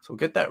 So we'll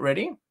get that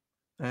ready.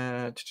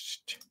 Here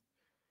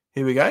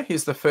we go.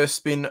 Here's the first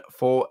spin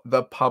for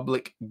the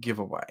public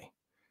giveaway.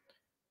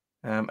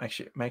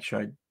 Actually, make sure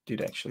I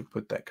did actually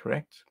put that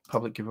correct.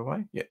 Public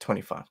giveaway. Yeah,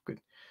 25.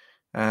 Good.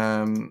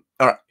 All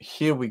right,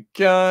 here we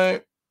go.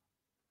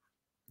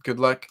 Good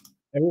luck,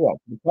 everyone.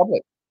 The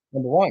public,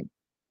 number 1.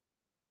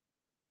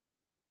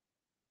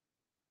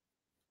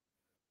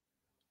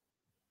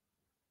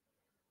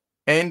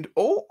 And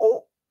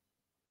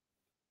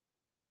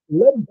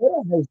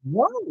Ledbetter has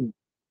won.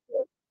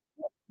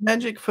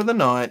 Magic for the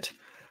night.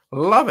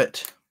 Love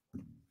it.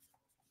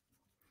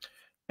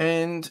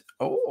 And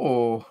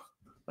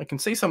I can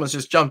see someone's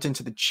just jumped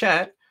into the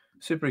chat.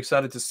 Super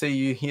excited to see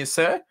you here,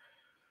 sir.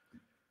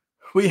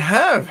 We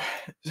have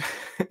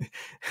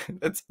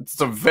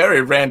it's a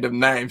very random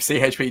name,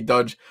 CHP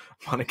Dodge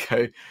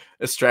Monaco,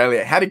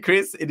 Australia. Howdy,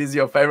 Chris. It is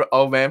your favorite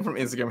old man from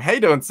Instagram. How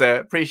you doing, sir?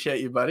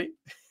 Appreciate you, buddy.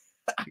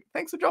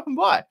 Thanks for dropping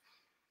by.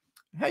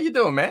 How you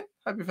doing, man?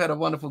 Hope you've had a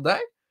wonderful day.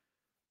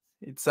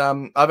 It's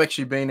I've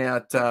actually been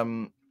out.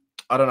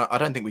 I don't know. I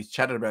don't think we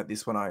chatted about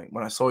this when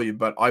I saw you,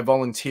 but I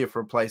volunteer for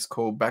a place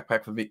called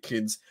Backpack for Vic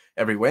Kids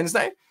every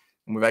Wednesday,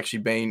 and we've actually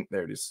been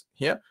there. It is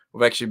here.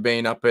 We've actually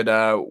been up at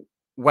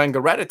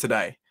Wangaratta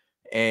today,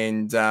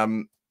 and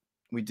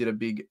we did a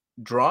big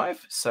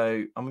drive.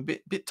 So I'm a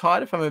bit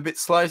tired if I'm a bit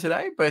slow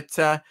today,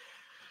 but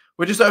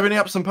we're just opening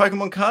up some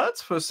Pokemon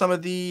cards for some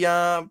of the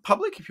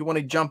public. If you want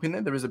to jump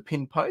in there is a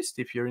pinned post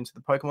if you're into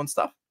the Pokemon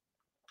stuff.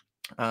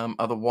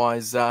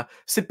 Otherwise,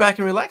 sit back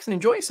and relax and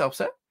enjoy yourself,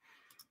 sir.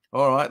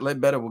 All right,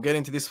 Ledbetter, we'll get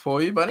into this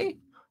for you, buddy.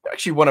 You're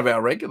actually one of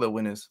our regular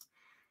winners.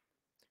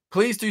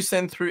 Please do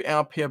send through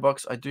our PO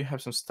box. I do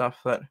have some stuff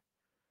that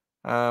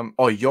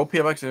your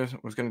PO box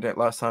was going to do it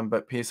last time,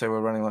 but PSA we're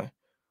running late.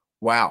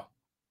 Wow.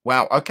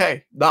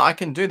 Okay. No, I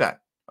can do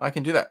that.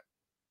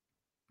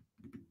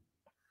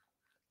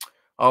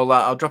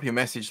 I'll drop you a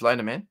message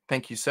later, man.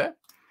 Thank you, sir.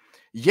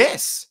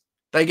 Yes,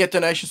 they get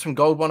donations from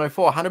Gold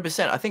 104,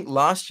 100%. I think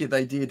last year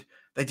they did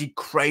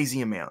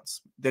crazy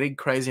amounts.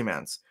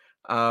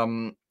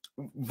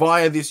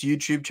 Via this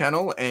YouTube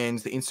channel and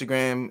the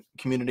Instagram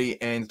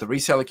community and the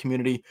reseller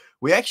community.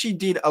 We actually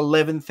did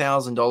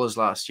 $11,000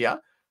 last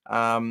year.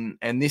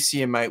 And this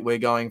year, mate, we're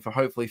going for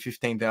hopefully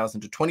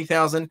 15,000 to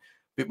 20,000.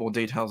 Bit more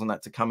details on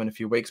that to come in a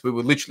few weeks. We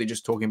were literally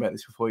just talking about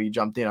this before you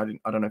jumped in.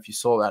 I don't know if you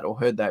saw that or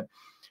heard that,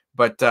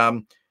 but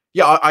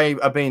yeah,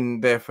 I've been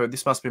there for,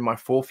 this must be my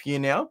 4th year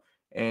now.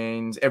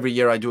 And every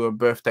year I do a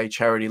birthday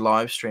charity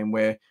live stream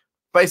where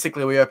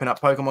basically we open up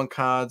Pokemon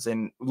cards,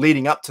 and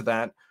leading up to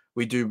that,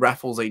 we do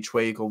raffles each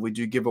week, or we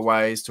do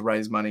giveaways to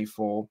raise money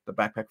for the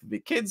Backpack for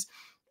Big Kids.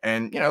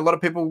 And, a lot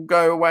of people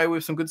go away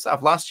with some good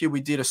stuff. Last year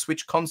we did a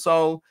Switch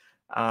console.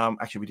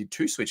 Actually, we did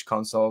 2 Switch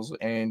consoles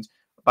and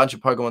a bunch of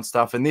Pokemon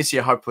stuff. And this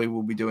year, hopefully,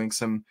 we'll be doing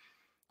some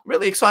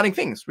really exciting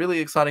things.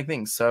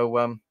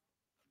 So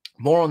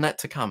more on that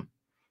to come.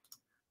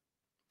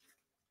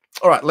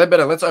 All right,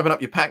 Ledbetter, let's open up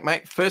your pack,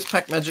 mate. First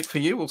pack magic for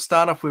you. We'll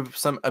start off with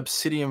some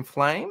Obsidian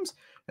Flames,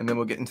 and then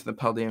we'll get into the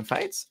Paldean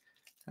Fates.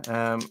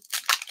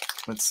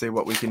 Let's see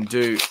what we can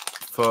do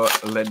for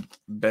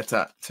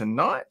Ledbetter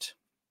tonight.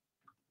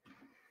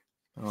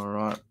 All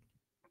right.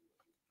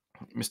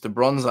 Mr.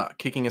 Bronzer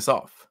kicking us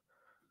off.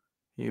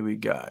 Here we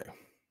go.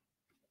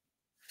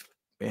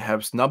 We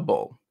have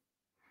Snubbull.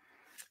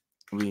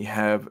 We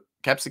have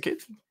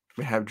Capsicid.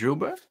 We have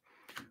Drillbur.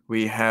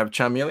 We have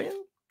Charmeleon.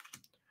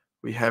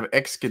 We have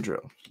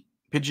Excadrill.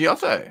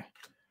 Pidgeotto.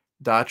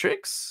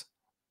 Dartrix.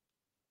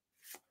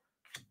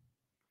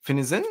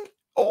 Finizen.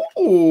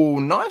 Oh,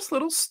 nice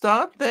little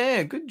start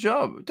there. Good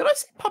job. Did I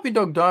see Puppy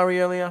Dog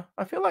Diary earlier?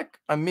 I feel like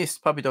I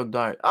missed Puppy Dog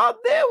Diary. Oh,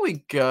 there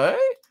we go.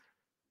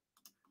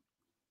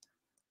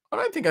 I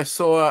don't think I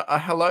saw a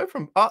hello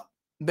from... Oh,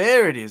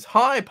 there it is.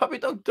 Hi, Puppy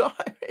Dog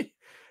Diary.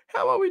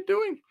 How are we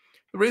doing?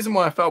 The reason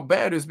why I felt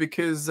bad is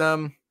because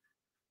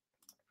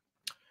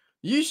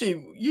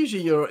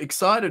Usually you're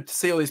excited to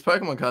see all these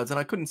Pokemon cards, and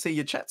I couldn't see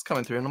your chats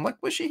coming through. And I'm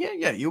like, was she here?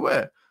 Yeah, you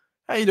were.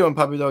 How you doing,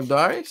 Puppy Dog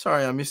Diary?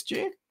 Sorry I missed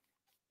you.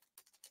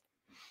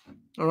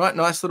 All right,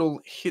 nice little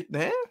hit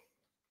there.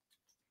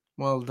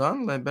 Well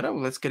done, Ledbetter.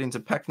 Well, let's get into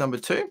pack number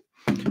 2.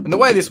 And the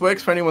way this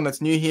works for anyone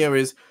that's new here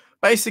is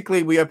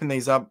basically we open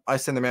these up. I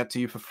send them out to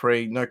you for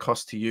free, no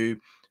cost to you.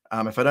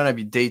 If I don't have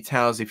your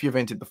details, if you've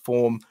entered the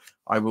form,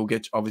 I will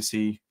get,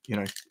 obviously,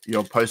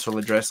 your postal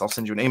address. I'll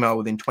send you an email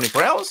within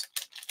 24 hours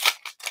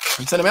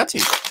and send them out to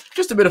you.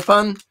 Just a bit of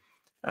fun.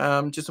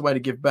 Just a way to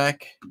give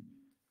back.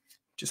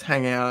 Just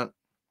hang out.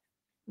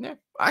 Yeah,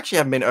 I actually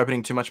haven't been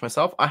opening too much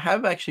myself. I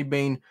have actually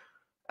been,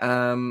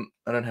 I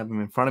don't have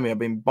them in front of me. I've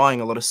been buying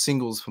a lot of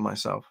singles for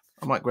myself.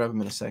 I might grab them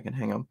in a second.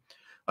 Hang on.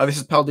 Oh, this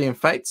is Paldean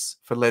Fates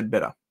for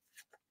Ledbetter.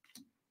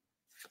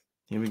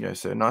 Here we go.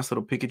 So nice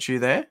little Pikachu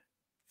there.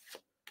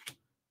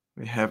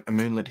 We have a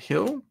Moonlit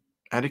Hill,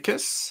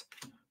 Atticus,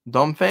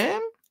 Domfam,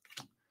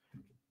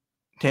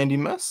 Tandy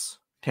Mouse,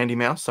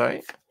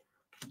 sorry.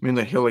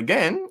 Moonlit Hill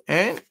again,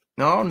 and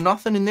no,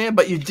 nothing in there,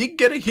 but you did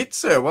get a hit,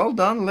 sir. Well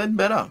done,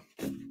 Ledbetter.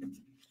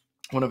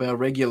 One of our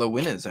regular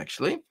winners,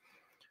 actually.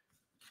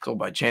 It's all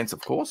by chance,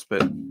 of course,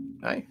 but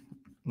hey,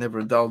 never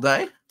a dull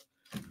day.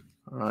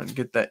 All right,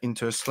 get that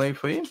into a sleeve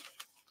for you.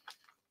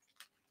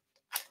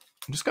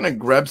 I'm just going to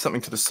grab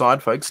something to the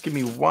side, folks. Give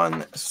me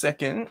 1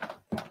 second.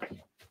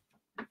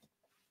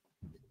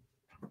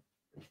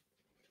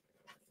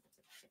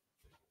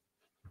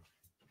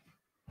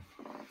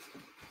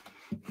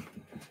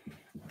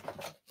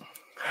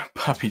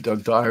 Puppy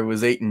Dog Diary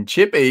was eating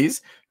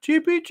chippies.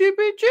 Chippy.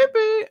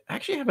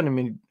 Actually,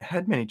 haven't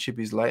had many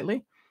chippies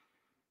lately.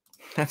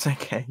 That's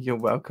okay. You're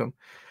welcome.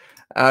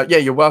 Yeah,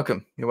 you're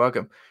welcome. You're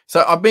welcome.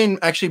 So I've been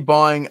actually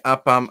buying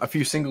up a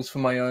few singles for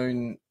my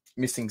own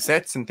missing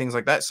sets and things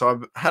like that. So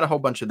I've had a whole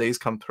bunch of these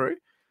come through.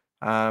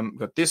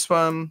 Got this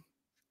one,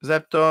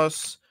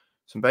 Zapdos,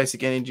 some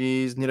basic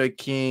energies,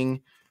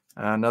 Nidoking,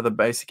 another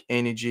basic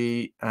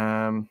energy.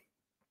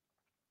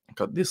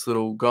 Got this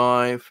little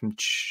guy from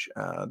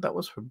that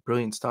was for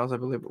Brilliant Stars, I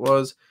believe it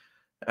was.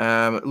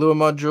 Lure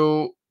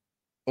module.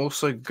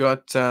 Also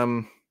got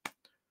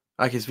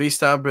Arceus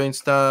V-Star, Brilliant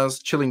Stars,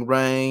 Chilling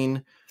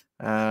Rain,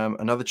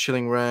 another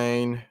Chilling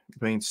Rain,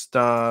 Brilliant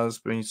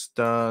Stars.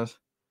 That's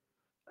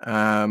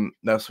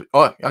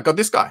I got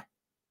this guy.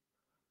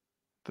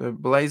 The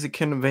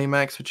Blaziken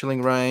VMAX for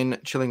Chilling Rain,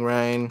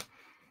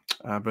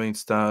 Brilliant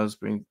Stars,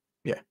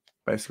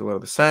 basically a lot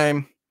of the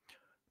same.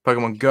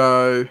 Pokemon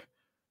Go.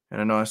 And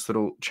a nice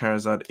little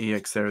Charizard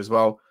EX there as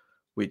well,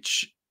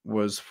 which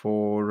was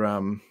for,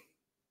 what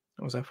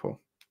was that for?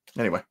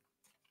 Anyway,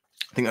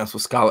 I think that's for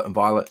Scarlet and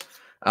Violet.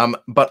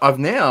 But I've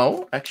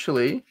now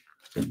actually,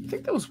 I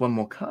think there was one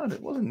more card.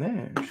 It wasn't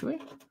there, actually. I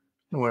don't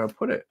know where I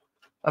put it.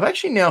 I've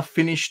actually now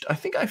finished, I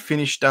think I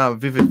finished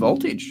Vivid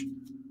Voltage.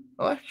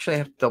 I'll actually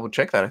have to double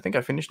check that. I think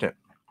I finished it.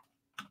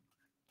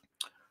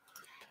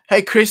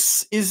 Hey,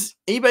 Chris, is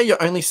eBay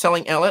your only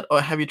selling outlet, or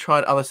have you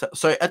tried other?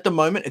 So at the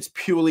moment, it's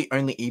purely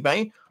only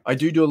eBay. I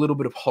do a little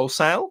bit of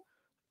wholesale,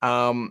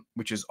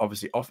 which is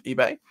obviously off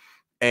eBay.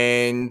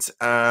 And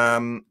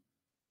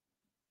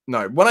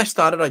no, when I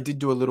started, I did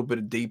do a little bit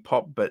of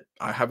Depop, but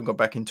I haven't got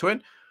back into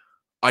it.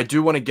 I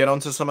do want to get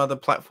onto some other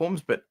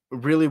platforms, but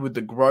really with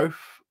the growth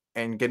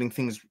and getting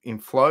things in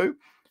flow,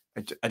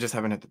 I just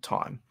haven't had the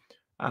time.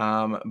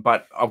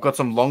 But I've got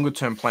some longer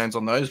term plans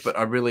on those, but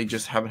I really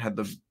just haven't had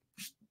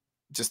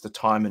the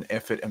time and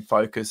effort and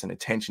focus and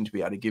attention to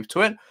be able to give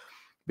to it,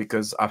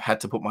 because I've had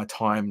to put my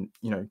time,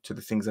 to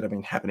the things that have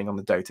been happening on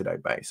the day-to-day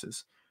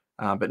basis.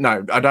 But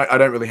no, I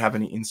don't really have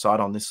any insight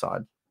on this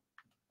side.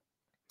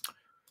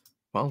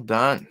 Well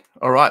done.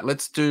 All right,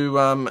 let's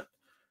do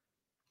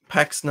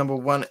packs number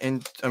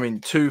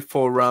 2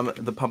 for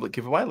the public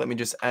giveaway. Let me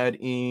just add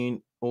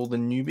in all the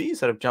newbies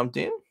that have jumped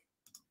in.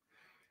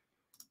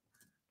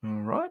 All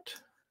right.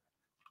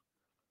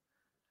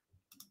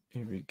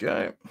 Here we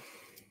go.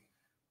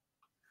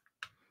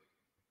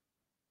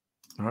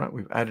 All right,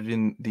 we've added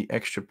in the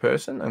extra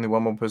person. Only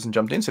one more person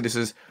jumped in. So this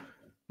is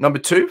number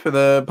 2 for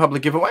the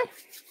public giveaway.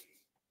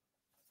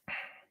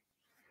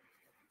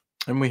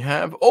 And we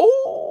have,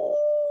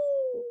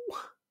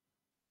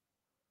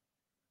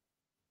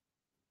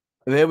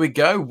 there we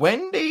go.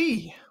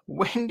 Wendy,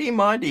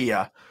 my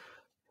dear.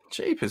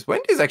 Jeepers,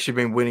 Wendy's actually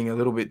been winning a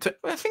little bit too.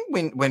 I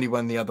think Wendy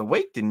won the other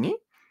week, didn't you?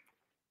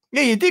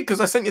 Yeah, you did,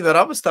 because I sent you that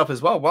other stuff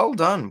as well. Well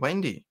done,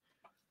 Wendy.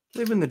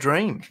 Living the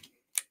dream.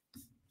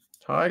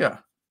 Tiger.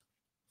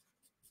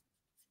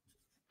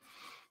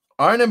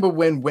 I remember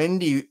when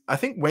I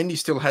think Wendy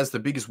still has the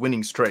biggest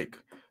winning streak.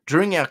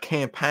 During our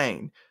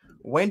campaign,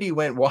 Wendy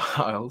went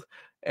wild,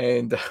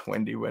 and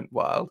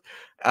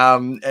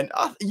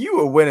you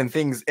were winning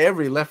things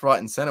every left, right,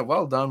 and center.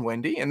 Well done,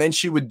 Wendy. And then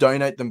she would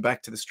donate them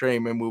back to the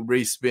stream, and we'll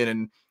respin,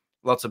 and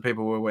lots of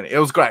people were winning. It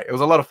was great. It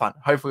was a lot of fun.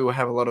 Hopefully we'll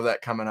have a lot of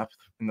that coming up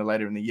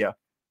later in the year.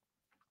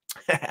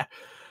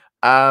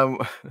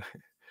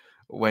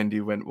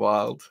 Wendy went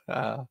wild.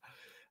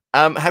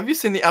 Have you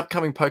seen the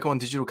upcoming Pokemon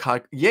digital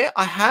card? Yeah,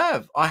 I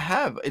have.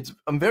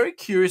 I'm very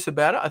curious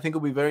about it. I think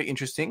it'll be very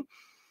interesting.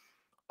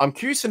 I'm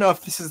curious to know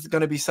if this is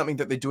going to be something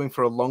that they're doing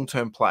for a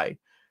long-term play.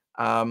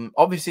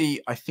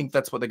 Obviously, I think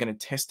that's what they're going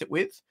to test it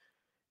with.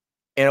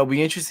 And it'll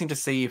be interesting to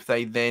see if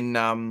they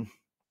then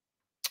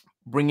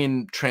bring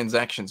in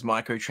transactions,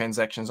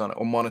 microtransactions on it,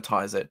 or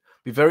monetize it.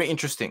 Be very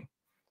interesting.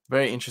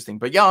 Very interesting.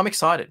 But yeah, I'm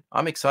excited.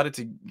 I'm excited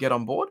to get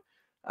on board.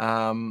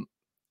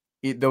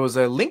 There was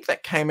a link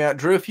that came out.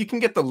 Drew, if you can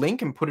get the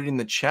link and put it in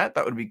the chat,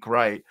 that would be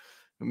great. It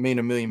would mean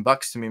 $1 million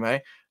to me,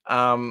 mate.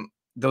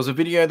 There was a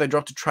video. They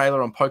dropped a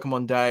trailer on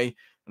Pokemon Day,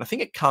 and I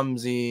think it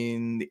comes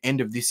in the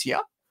end of this year.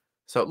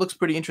 So it looks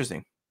pretty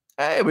interesting.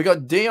 Hey, we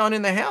got Dion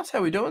in the house.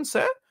 How we doing,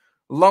 sir?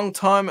 Long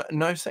time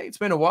no see. It's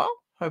been a while.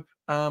 Hope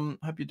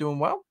you're doing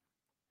well.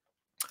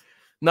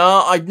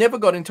 No, I never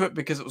got into it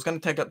because it was going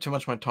to take up too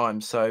much of my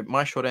time. So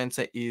my short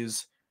answer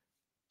is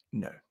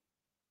no.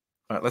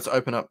 All right, let's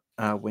open up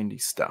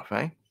Wendy's stuff,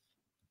 eh?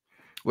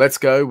 Let's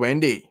go,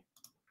 Wendy.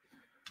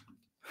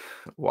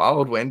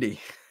 Wild Wendy.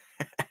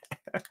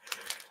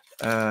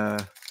 I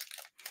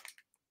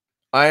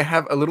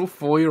have a little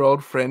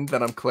 4-year-old friend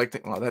that I'm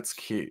collecting. Oh, that's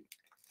cute.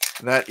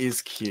 That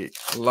is cute.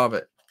 Love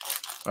it.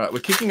 All right, we're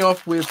kicking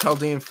off with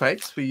Chaldean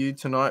Fates for you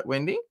tonight,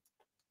 Wendy.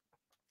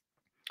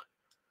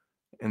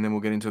 And then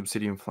we'll get into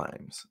Obsidian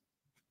Flames.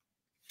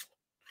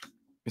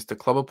 Mr.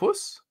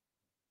 Clobberpuss.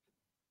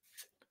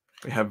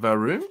 We have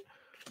Varoom.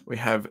 We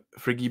have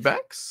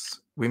Friggybax.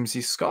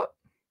 Whimsy Scott.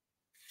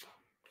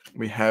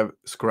 We have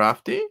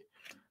Scrafty.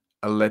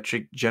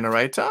 Electric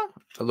Generator.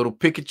 A little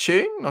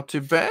Pikachu. Not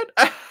too bad.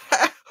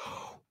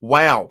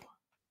 Wow.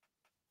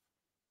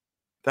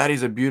 That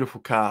is a beautiful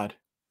card.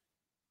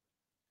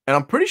 And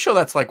I'm pretty sure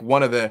that's like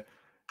one of the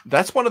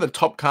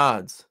top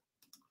cards.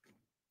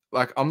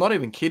 Like, I'm not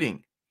even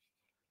kidding.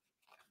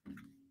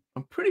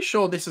 I'm pretty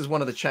sure this is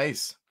one of the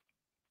chase.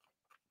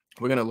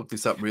 We're going to look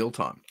this up real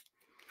time.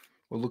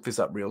 We'll look this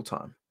up real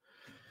time.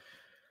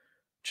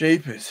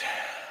 Jeepers.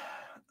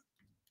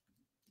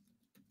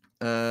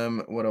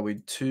 What are we?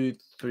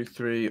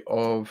 233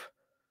 of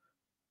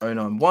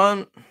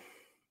 091.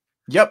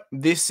 Yep,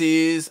 this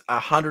is a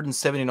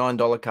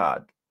 $179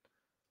 card.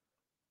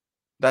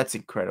 That's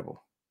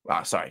incredible.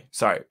 Ah, sorry.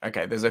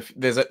 Okay,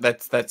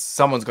 that's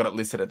someone's got it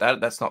listed at that.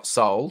 That's not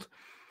sold.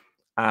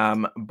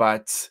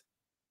 But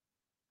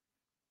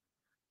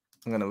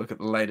I'm going to look at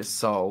the latest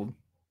sold.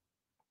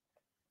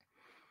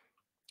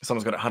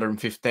 Someone's got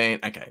 115.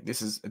 Okay,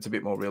 it's a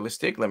bit more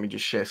realistic. Let me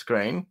just share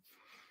screen.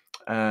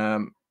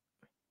 But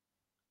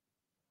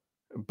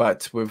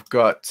we've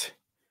got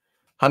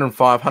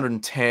 105,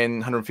 110,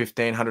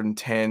 115,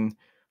 110,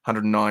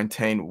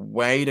 119.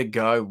 Way to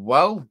go.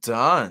 Well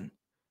done.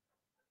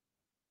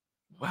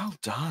 Well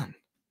done.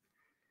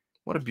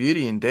 What a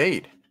beauty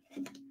indeed.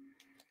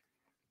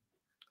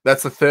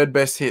 That's the third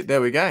best hit.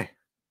 There we go.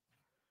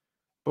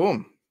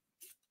 Boom.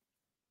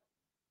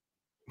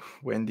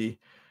 Wendy.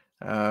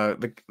 I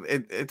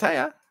tell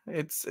ya,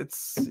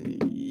 it's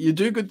you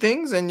do good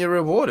things and you're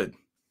rewarded.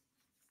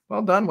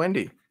 Well done,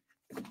 Wendy.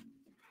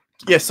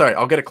 Yes, sorry,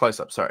 I'll get a close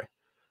up. Sorry.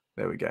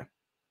 There we go.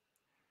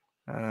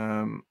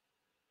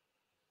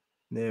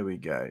 There we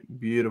go.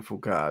 Beautiful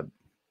card.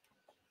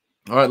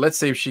 All right, let's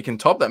see if she can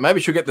top that.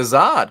 Maybe she'll get the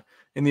Zard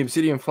in the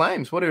Obsidian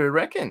Flames. What do we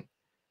reckon?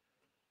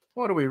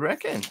 What do we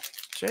reckon?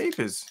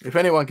 Jeepers. If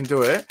anyone can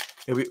do it,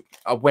 it'll be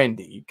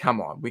Wendy.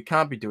 Come on. We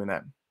can't be doing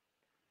that.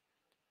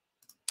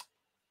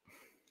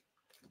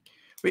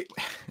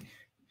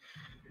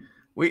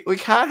 We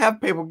can't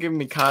have people giving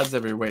me cards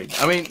every week.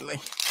 I mean,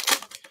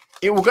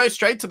 it will go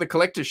straight to the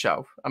collector's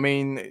shelf. I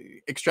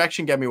mean,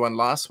 Extraction gave me one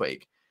last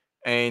week,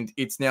 and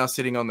it's now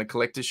sitting on the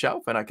collector's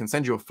shelf, and I can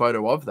send you a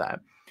photo of that.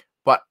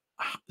 But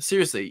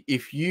seriously,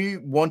 if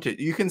you want it,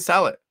 you can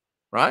sell it,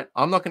 right?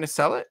 I'm not going to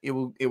sell it. It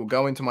will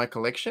go into my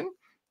collection,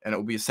 and it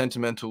will be a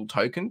sentimental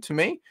token to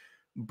me.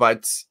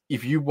 But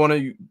if you want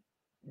to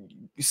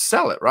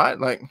sell it, right?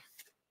 Like,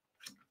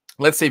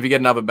 let's see if you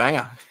get another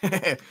banger.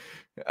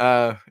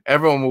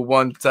 Everyone will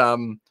want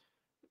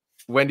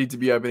Wendy to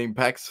be opening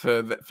packs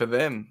for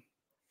them.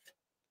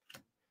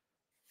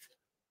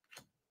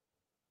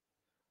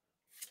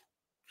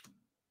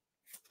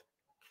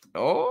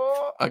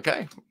 Oh,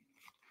 okay.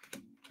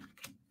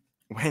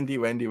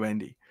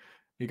 Wendy.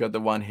 You got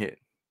the one hit.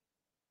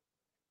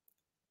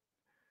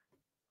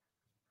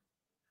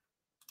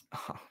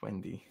 Oh,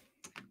 Wendy.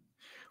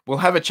 We'll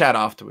have a chat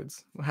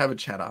afterwards.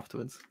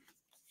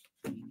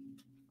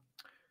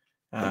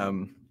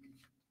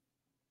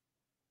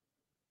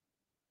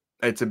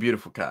 It's a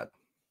beautiful card.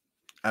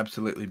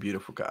 Absolutely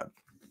beautiful card.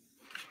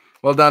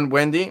 Well done,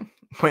 Wendy.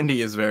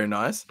 Wendy is very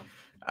nice.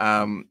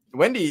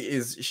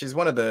 She's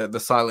one of the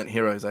silent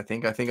heroes, I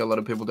think. I think a lot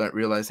of people don't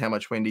realize how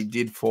much Wendy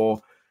did for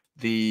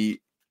the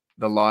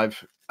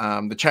live,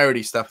 the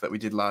charity stuff that we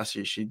did last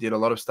year. She did a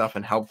lot of stuff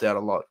and helped out a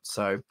lot.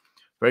 So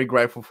very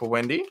grateful for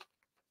Wendy.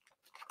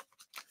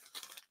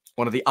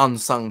 One of the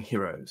unsung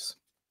heroes.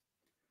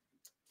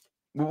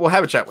 We'll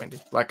have a chat, Wendy.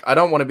 Like, I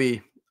don't want to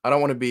be,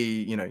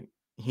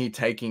 here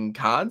taking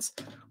cards.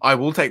 I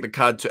will take the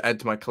card to add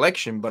to my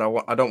collection, but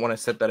I don't want to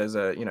set that as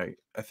a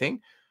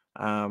thing.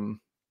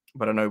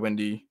 But I know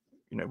Wendy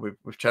you know,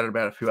 we've chatted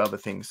about a few other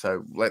things,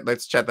 so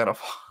let's chat that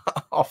off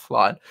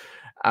offline.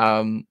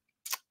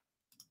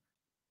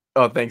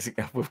 Oh, thanks.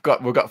 We've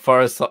got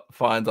Forest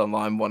Finds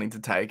online wanting to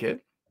take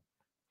it.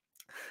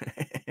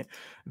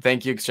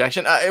 Thank you,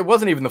 Extraction. It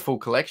wasn't even the full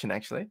collection,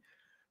 actually.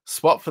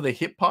 Swap for the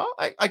hip pile.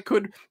 I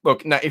could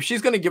look now. If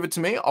she's going to give it to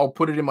me, I'll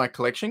put it in my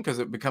collection because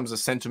it becomes a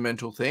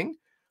sentimental thing.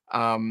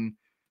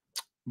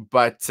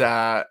 But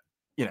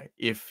you know,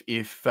 if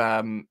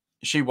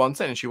she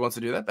wants it and she wants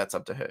to do that, that's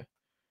up to her.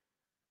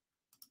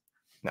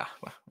 Nah.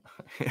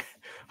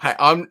 Hey,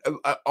 I'm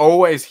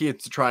always here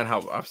to try and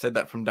help. I've said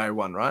that from day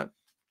one, right?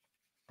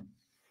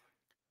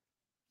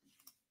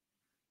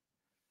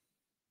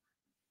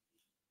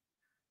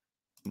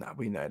 Nah,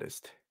 we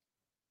noticed.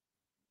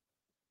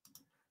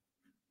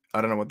 I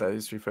don't know what that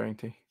is referring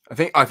to.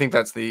 I think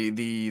that's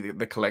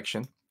the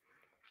collection.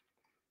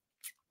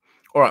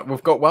 All right,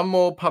 we've got one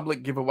more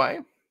public giveaway,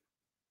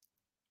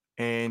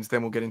 and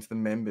then we'll get into the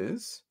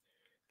members.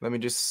 Let me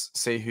just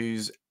see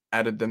who's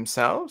added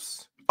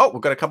themselves. Oh,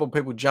 we've got a couple of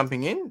people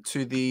jumping in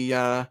to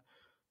the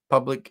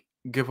public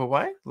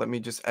giveaway. Let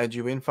me just add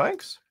you in,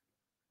 folks.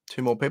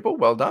 2 more people.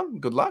 Well done.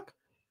 Good luck.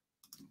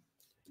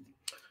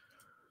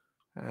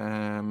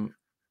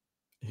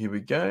 Here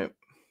we go.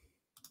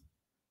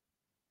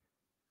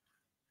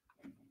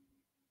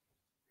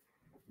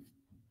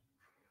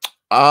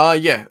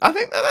 Yeah, I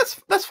think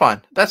that's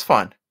fine. That's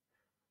fine.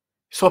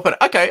 Swap it.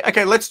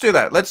 Okay, let's do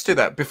that. Let's do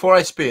that. Before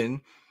I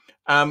spin,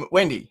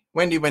 Wendy.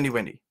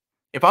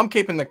 If I'm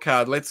keeping the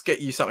card, let's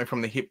get you something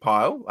from the hip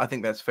pile. I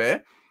think that's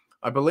fair.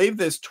 I believe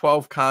there's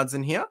 12 cards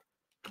in here.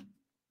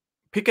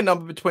 Pick a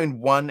number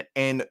between 1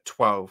 and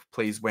 12,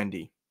 please,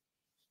 Wendy.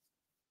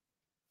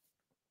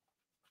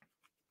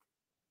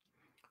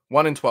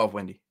 1 and 12,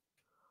 Wendy.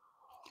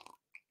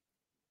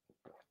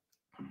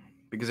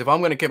 Because if I'm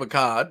going to keep a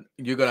card,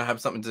 you're going to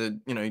have something to,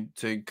 you know,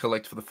 to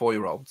collect for the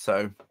 4-year-old.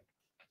 So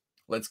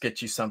let's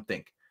get you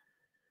something.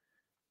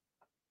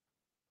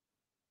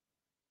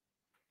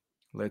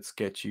 Let's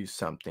get you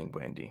something,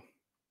 Wendy.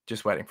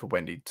 Just waiting for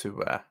Wendy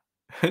to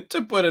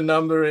to put a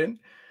number in.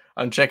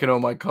 I'm checking all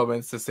my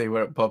comments to see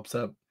where it pops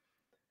up.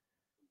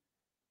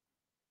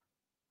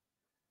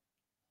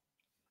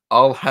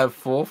 I'll have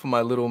 4 for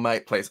my little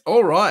mate, please.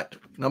 All right,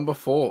 number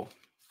 4.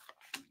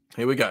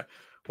 Here we go.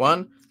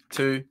 1,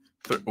 2,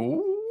 3.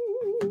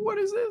 Ooh, what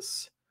is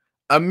this?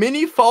 A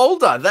mini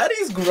folder. That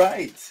is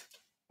great.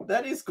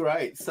 That is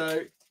great.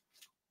 So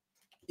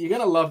you're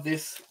gonna love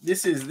this.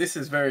 This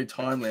is very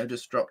timely. I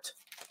just dropped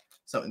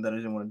something that I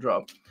didn't want to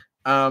drop.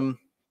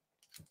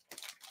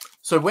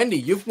 So Wendy,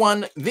 you've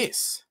won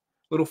this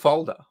little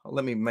folder.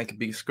 Let me make a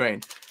big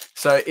screen.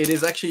 So it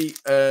is actually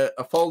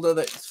a folder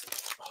that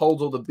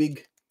holds all the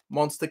big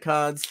monster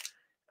cards.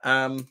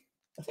 I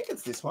think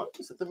it's this one.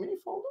 Is it the mini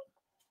folder?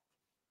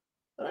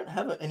 I don't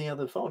have any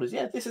other folders.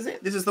 Yeah, this is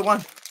it. This is the one.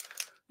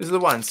 This is the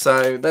one.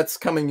 So that's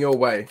coming your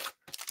way,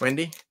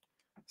 Wendy.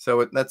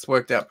 So that's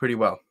worked out pretty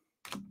well.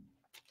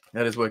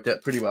 That has worked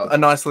out pretty well. A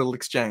nice little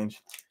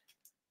exchange.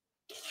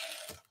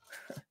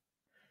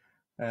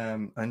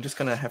 I'm just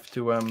gonna have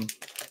to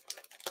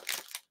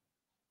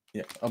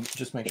yeah, I'll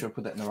just make sure I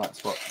put that in the right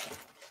spot.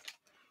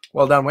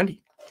 Well done,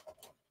 Wendy.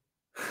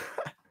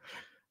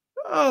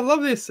 Oh, I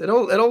love this. It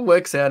all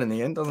works out in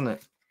the end, doesn't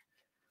it?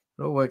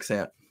 It all works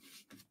out.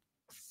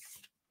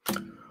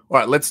 All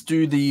right, let's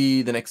do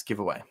the next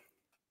giveaway.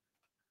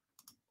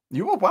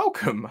 You are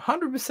welcome.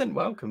 100%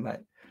 welcome,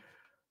 mate.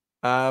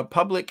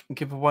 Public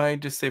giveaway.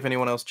 Just see if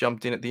anyone else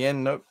jumped in at the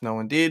end. Nope, no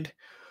one did.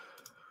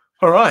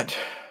 All right.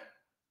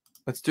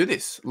 Let's do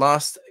this.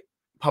 Last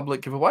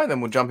public giveaway, then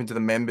we'll jump into the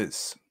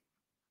members.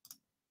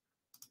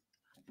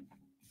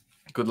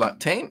 Good luck,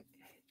 team.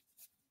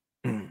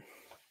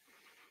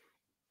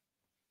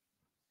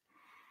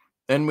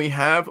 And we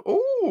have,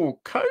 oh,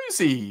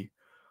 Cozy.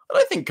 I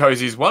don't think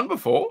Cozy's won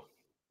before.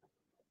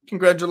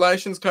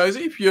 Congratulations,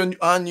 Cozy. If you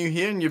are new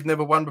here and you've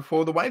never won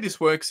before, the way this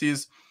works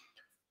is,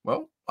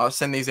 well, I'll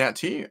send these out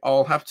to you.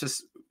 I'll have to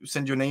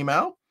send you an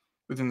email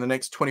within the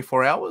next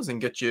 24 hours and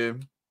get your,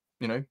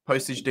 you know,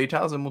 postage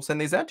details, and we'll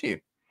send these out to you.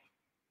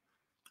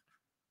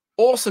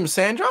 Awesome,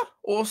 Sandra.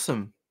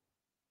 Awesome.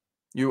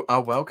 You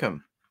are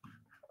welcome.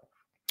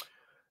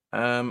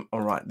 All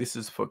right. This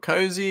is for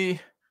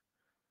Cozy.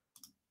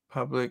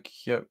 Public.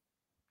 Yep.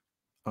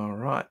 All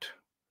right.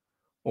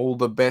 All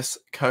the best,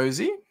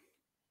 Cozy.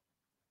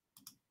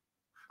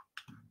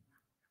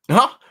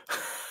 Huh?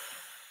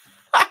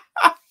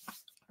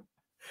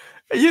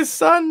 Your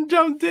son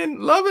jumped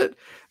in. Love it.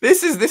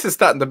 This is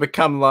starting to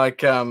become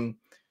like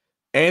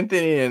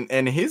Anthony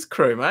and his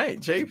crew, mate.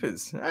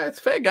 Jeepers. It's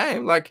fair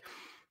game. Like,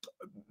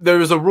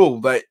 there is a rule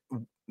that,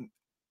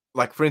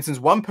 like, for instance,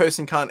 one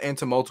person can't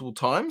enter multiple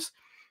times.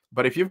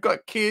 But if you've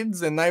got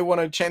kids and they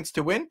want a chance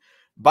to win,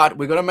 but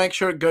we've got to make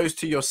sure it goes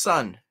to your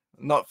son,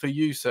 not for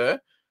you, sir.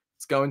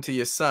 It's going to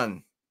your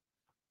son.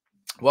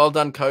 Well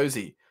done,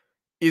 Cozy.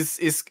 Do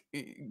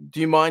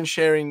you mind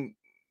sharing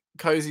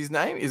Cozy's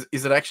name?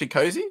 Is it actually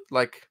Cozy?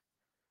 Like,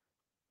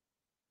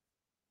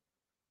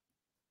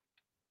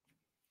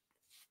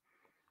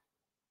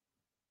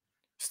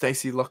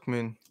 Stacey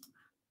Lockman.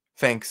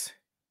 Thanks.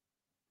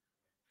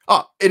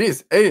 Oh, it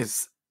is. It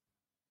is.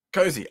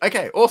 Cozy.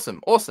 Okay, awesome.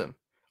 Awesome.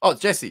 Oh,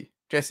 Jesse.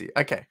 Jesse.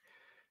 Okay.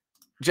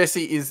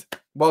 Jesse is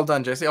well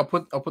done, Jesse. I'll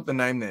put the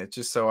name there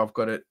just so I've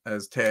got it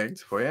as tagged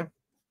for you.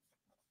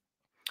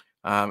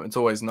 It's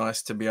always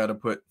nice to be able to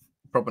put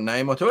proper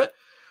name onto it.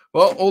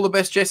 Well, all the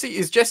best, Jesse.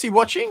 Is Jesse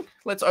watching?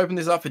 Let's open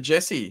this up for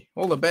Jesse.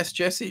 All the best,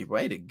 Jesse.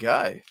 Way to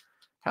go.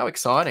 How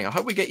exciting. I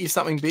hope we get you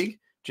something big,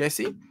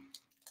 Jesse.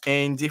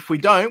 And if we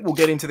don't, we'll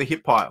get into the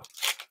hit pile.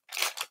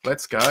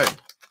 Let's go.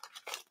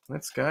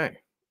 Let's go.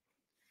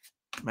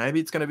 Maybe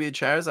it's going to be a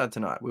Charizard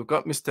tonight. We've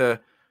got Mr.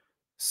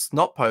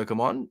 Snot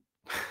Pokemon.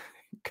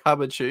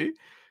 Cubchoo.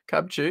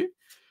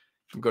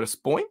 We've got a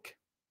Spoink.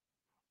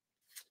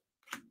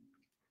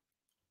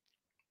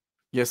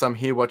 Yes, I'm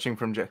here watching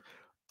from Jesse.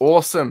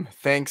 Awesome.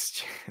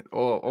 Thanks.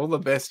 All the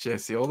best,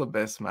 Jesse. All the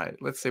best, mate.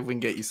 Let's see if we can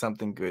get you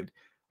something good.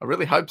 I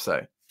really hope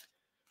so.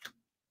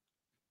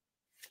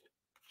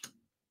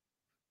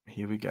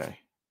 Here we go.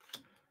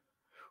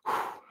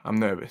 I'm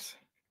nervous.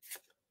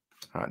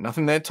 All right,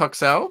 nothing there,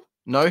 Toxel.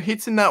 No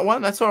hits in that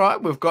one. That's all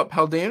right. We've got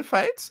Paldean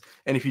Fates.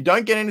 And if you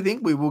don't get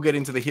anything, we will get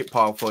into the hit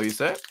pile for you,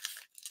 sir.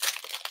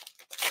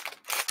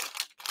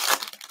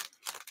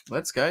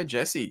 Let's go,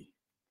 Jesse.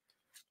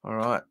 All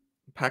right.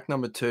 Pack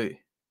number 2.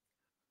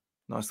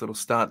 Nice little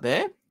start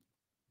there.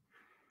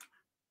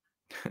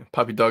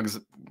 Puppy Dog's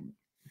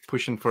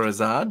pushing for a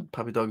Zard.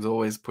 Puppy Dog's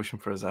always pushing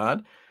for a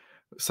Zard.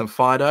 Some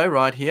Fido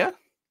right here.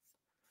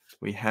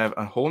 We have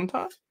a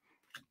Haunter,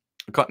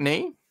 a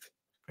Cottonee.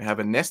 We have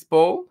a Nest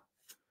Ball.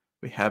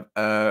 We have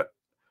a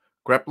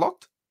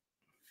Graplocked,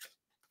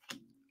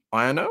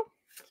 Iono,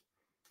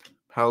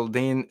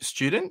 Paldean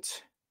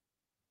Student,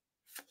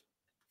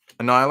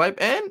 Annihilate,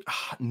 and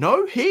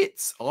no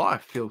hits. Oh, I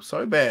feel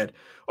so bad.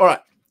 All right,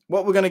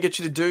 what we're going to get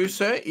you to do,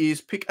 sir,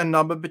 is pick a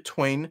number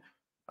between.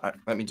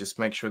 Let me just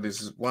make sure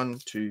this is 1,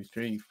 2,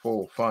 3,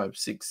 4, 5,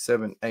 6,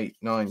 7, 8,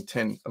 9,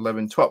 10,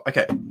 11, 12.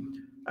 Okay.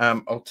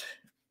 I'll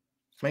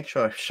make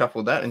sure I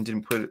shuffled that and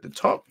didn't put it at the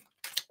top.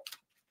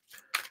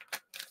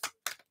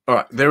 All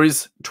right, there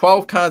is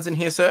 12 cards in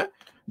here, sir.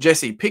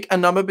 Jesse, pick a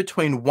number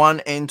between 1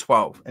 and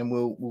 12, and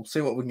we'll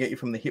see what we can get you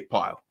from the hit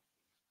pile.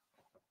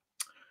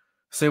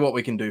 See what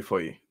we can do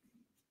for you.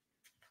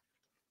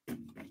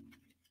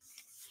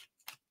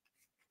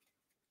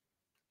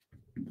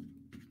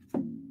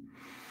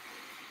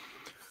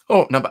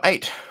 Oh, number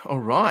 8. All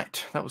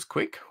right, that was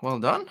quick. Well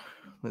done.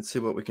 Let's see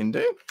what we can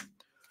do.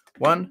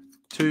 1,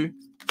 2,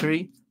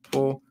 3,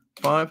 4,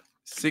 5,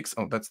 6.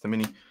 Oh, that's the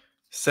mini.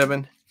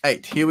 7,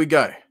 8. Here we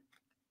go.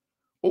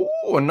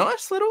 Oh, a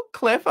nice little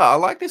Cleffa. I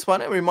like this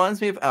one. It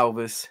reminds me of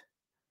Elvis.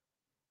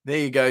 There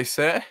you go,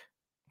 sir.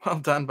 Well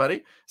done,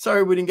 buddy.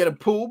 Sorry we didn't get a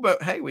pull,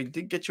 but hey, we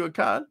did get you a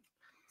card.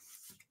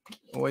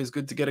 Always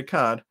good to get a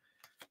card.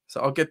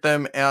 So I'll get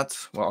them out.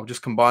 Well, I'll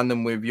just combine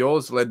them with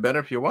yours, Leadbetter,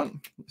 if you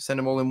want. Send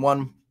them all in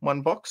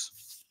one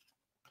box.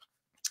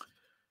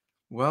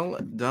 Well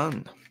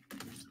done.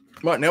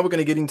 Right, now we're going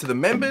to get into the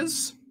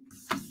members.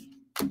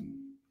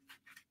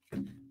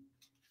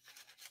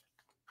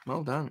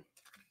 Well done.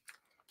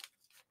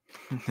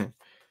 I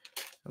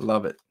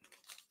love it.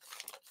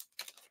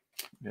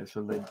 Yes, a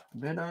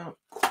Leadbetter.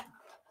 All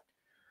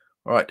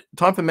right,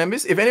 time for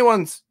members. If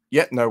anyone's...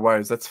 Yeah, no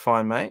worries. That's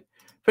fine, mate.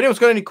 If anyone's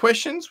got any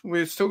questions,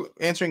 we're still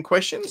answering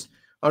questions.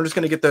 I'm just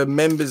going to get the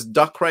members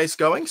duck race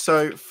going.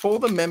 So for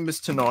the members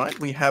tonight,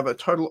 we have a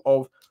total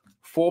of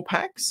 4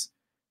 packs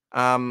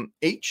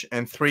each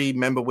and 3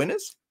 member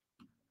winners.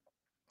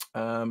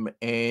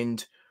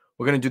 And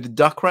we're going to do the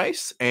duck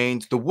race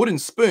and the wooden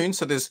spoon.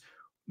 So there's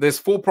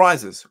 4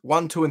 prizes,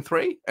 1, 2, and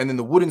 3. And then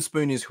the wooden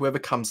spoon is whoever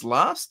comes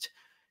last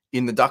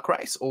in the duck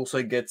race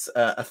also gets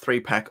a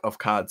 3-pack of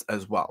cards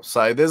as well.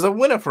 So there's a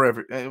winner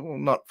for well,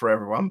 not for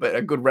everyone, but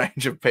a good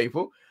range of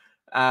people.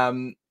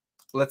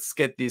 Let's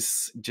get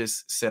this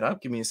just set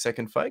up. Give me a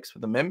second, folks, for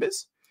the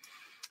members.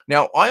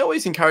 Now, I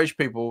always encourage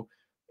people,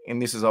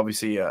 and this is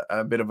obviously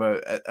a bit of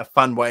a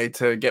fun way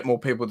to get more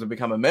people to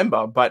become a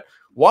member. But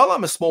while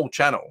I'm a small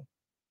channel,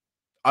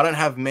 I don't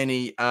have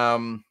many.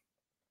 I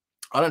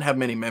don't have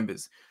many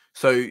members.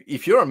 So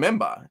if you're a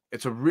member,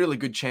 it's a really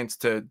good chance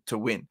to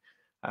win.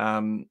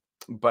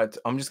 But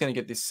I'm just going to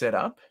get this set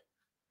up.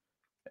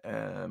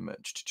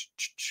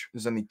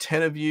 There's only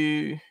 10 of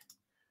you.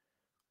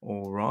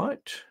 All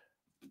right.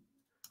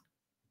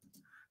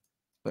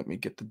 Let me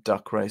get the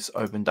duck race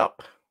opened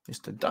up,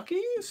 Mr.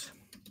 Duckies.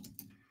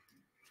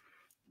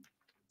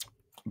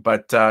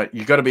 But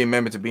you've got to be a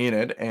member to be in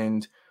it,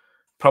 and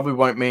probably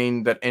won't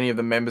mean that any of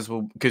the members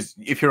will, because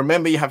if you're a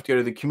member, you have to go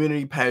to the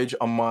community page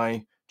on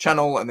my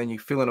channel, and then you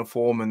fill in a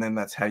form, and then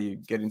that's how you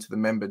get into the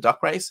member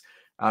duck race.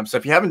 So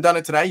if you haven't done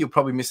it today, you'll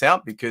probably miss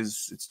out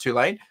because it's too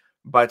late.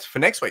 But for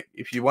next week,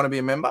 if you want to be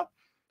a member,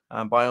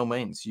 by all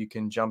means, you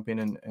can jump in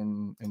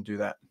and do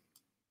that.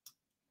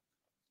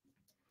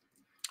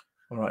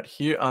 All right,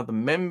 here are the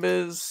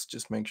members.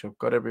 Just make sure I've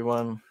got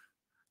everyone.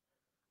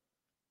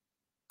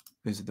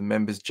 These are the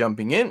members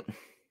jumping in.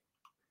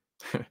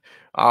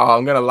 Oh,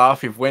 I'm going to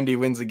laugh if Wendy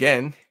wins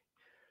again.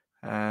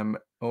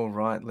 All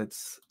right,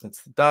 let's the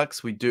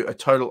ducks. We do a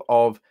total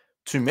of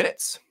 2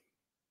 minutes.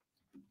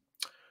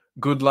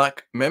 Good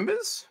luck,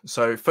 members.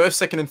 So first,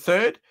 second, and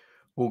third,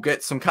 we'll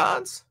get some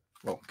cards.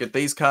 Well, get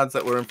these cards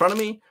that were in front of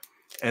me,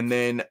 and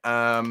then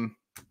the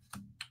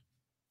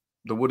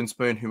wooden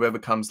spoon. Whoever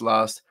comes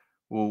last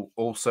will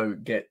also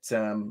get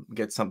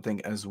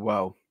something as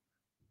well.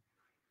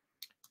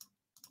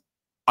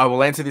 I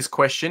will answer this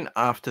question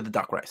after the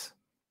duck race.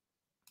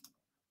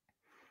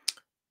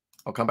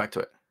 I'll come back to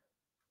it.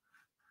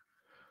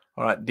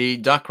 All right, the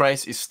duck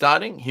race is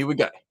starting. Here we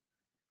go.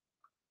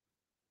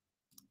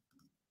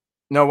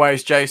 No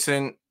worries,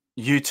 Jason.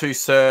 You too,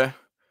 sir.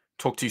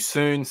 Talk to you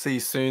soon. See you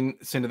soon,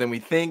 sooner than we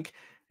think.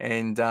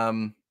 And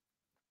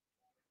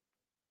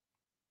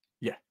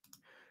yeah.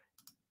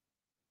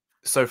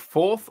 So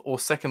fourth or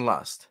second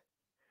last?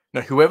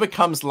 No, whoever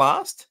comes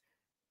last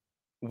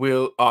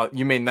will. Oh,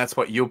 you mean that's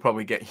what you'll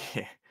probably get?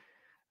 Yeah.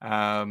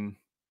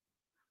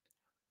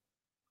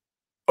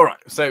 All right.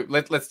 So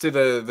let's do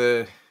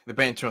the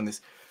banter on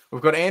this.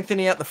 We've got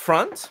Anthony out the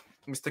front,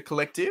 Mr.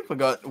 Collective. We've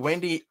got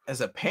Wendy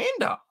as a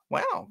panda.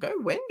 Wow, go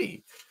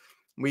Wendy.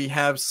 We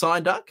have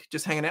Psyduck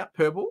just hanging out,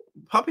 purple.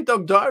 Puppy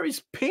Dog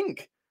Diaries,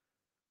 pink.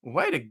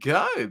 Way to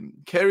go.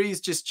 Kerry's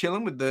just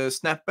chilling with the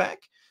snapback.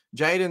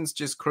 Jaden's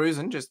just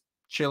cruising, just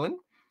chilling.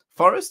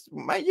 Forrest,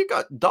 mate, you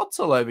got dots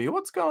all over you.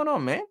 What's going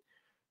on, man?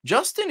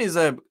 Justin is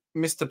a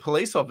Mr.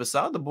 Police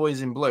Officer. The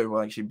boys in blue.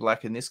 Well, actually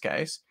black in this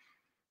case.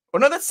 Oh,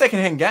 no, that's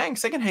Secondhand Gang.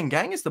 Secondhand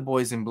Gang is the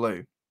boys in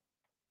blue.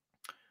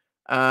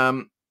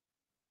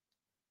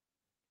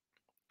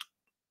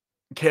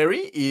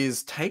 Kerry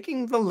is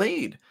taking the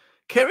lead.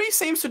 Kerry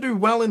seems to do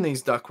well in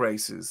these duck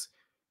races.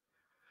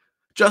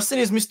 Justin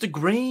is Mr.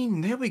 Green.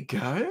 There we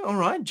go. All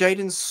right.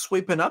 Jaden's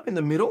sweeping up in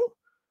the middle.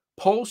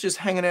 Paul's just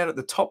hanging out at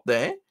the top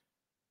there.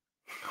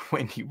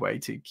 Wendy, way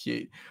too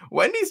cute.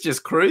 Wendy's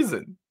just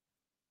cruising.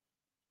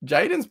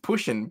 Jaden's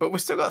pushing, but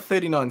we've still got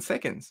 39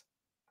 seconds.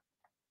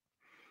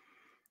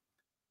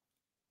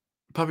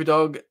 Puppy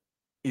Dog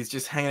is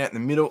just hanging out in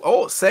the middle.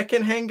 Oh,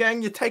 Secondhand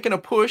Gang, you're taking a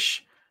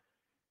push.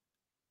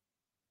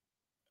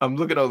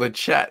 Look at all the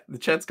chat. The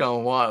chat's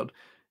going wild.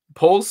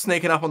 Paul's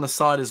sneaking up on the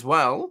side as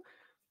well.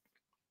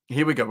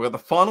 Here we go. We've got the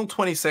final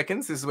 20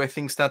 seconds. This is where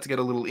things start to get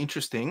a little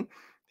interesting.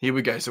 Here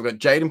we go. So we've got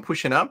Jaden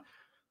pushing up.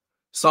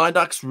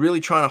 Psyduck's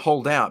really trying to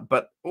hold out,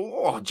 but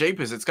oh,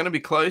 jeepers, it's going to be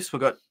close.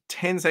 We've got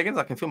 10 seconds.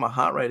 I can feel my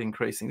heart rate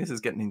increasing. This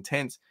is getting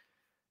intense.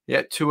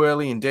 Yeah, too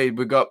early indeed.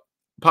 We've got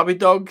Puppy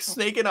Dog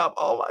sneaking up.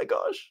 Oh my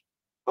gosh.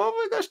 Oh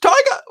my gosh.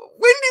 Tiger,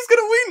 Wendy's going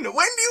to win.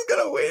 Wendy's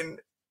going to win.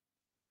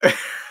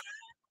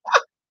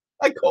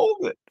 I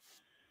called it.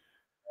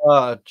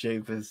 Oh,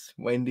 jeepers.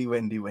 Wendy.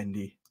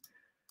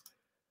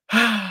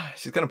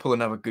 She's going to pull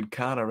another good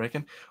card, I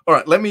reckon. All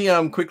right, let me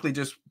quickly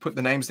just put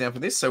the names down for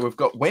this. So we've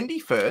got Wendy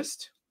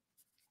first.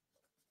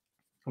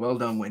 Well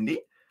done, Wendy.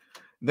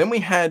 Then we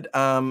had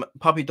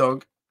Puppy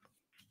Dog.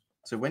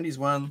 So Wendy's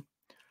one.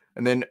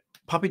 And then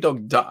Puppy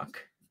Dog Duck,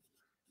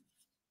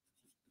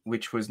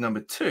 which was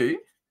number 2.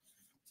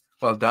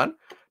 Well done.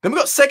 Then we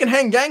got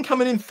Secondhand Gang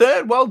coming in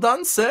third. Well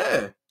done,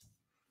 sir.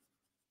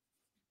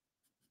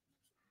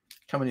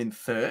 Coming in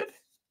third.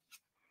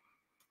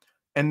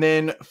 And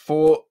then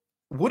for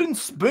Wooden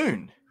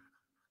Spoon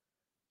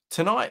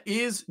tonight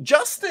is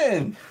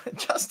Justin.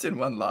 Justin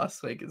won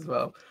last week as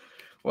well.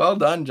 Well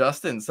done,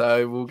 Justin.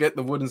 So we'll get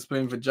the Wooden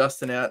Spoon for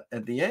Justin out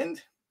at the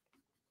end.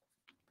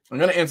 I'm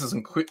going to answer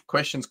some quick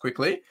questions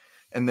quickly,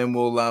 and then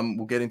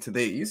we'll get into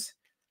these.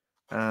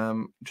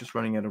 Just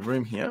running out of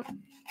room here.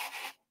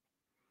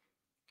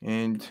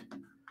 And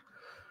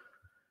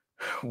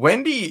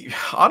Wendy,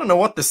 I don't know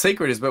what the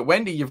secret is, but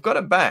Wendy, you've got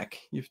it back.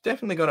 You've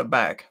definitely got it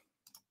back.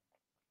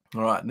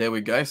 All right, there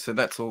we go. So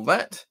that's all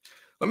that.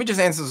 Let me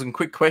just answer some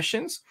quick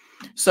questions.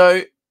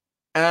 So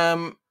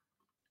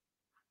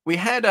we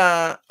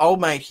had old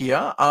mate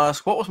here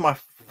ask, what was my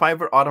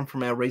favorite item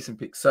from our recent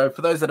pick? So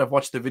for those that have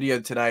watched the video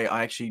today,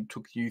 I actually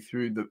took you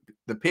through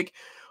the pick.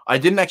 I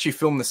didn't actually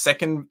film the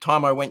second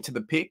time I went to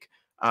the pick,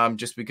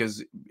 just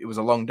because it was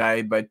a long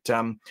day. But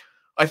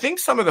I think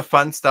some of the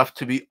fun stuff,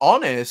 to be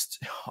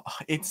honest,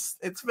 it's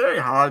very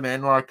hard,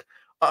 man. Like,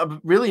 I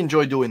really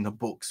enjoy doing the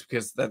books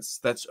because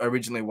that's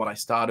originally what I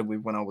started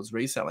with when I was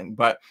reselling.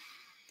 But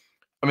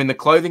I mean, the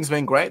clothing's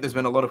been great. There's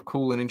been a lot of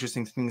cool and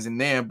interesting things in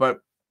there. But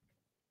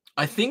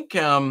I think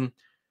the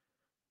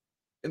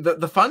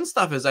fun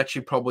stuff has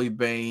actually probably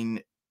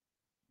been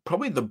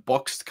the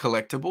boxed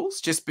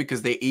collectibles, just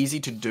because they're easy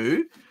to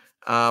do,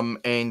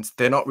 and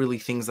they're not really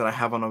things that I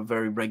have on a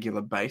very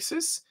regular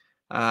basis.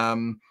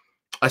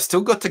 I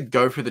still got to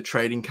go through the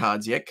trading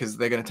cards yet because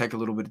they're going to take a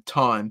little bit of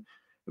time.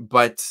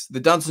 But the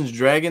Dungeons and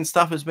Dragons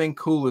stuff has been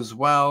cool as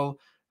well.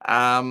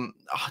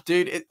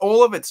 Dude,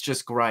 all of it's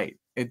just great.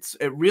 It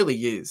really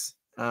is.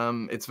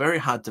 It's very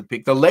hard to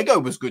pick. The Lego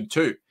was good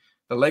too.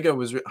 The Lego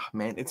was,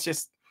 man, it's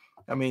just,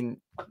 I mean,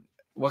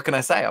 what can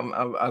I say?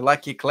 I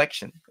like your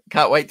collection.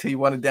 Can't wait till you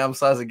want to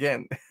downsize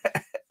again.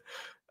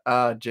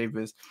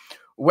 Jeepers.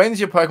 When's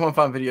your Pokemon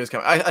Fun videos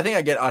coming? I think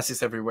I get asked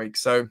this every week.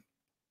 So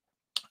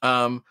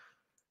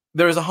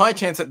there is a high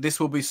chance that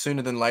this will be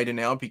sooner than later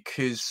now,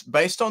 because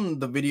based on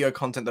the video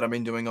content that I've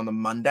been doing on the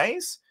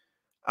Mondays,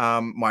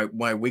 my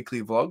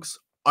weekly vlogs.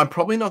 I'm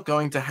probably not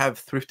going to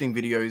have thrifting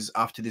videos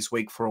after this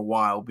week for a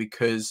while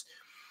because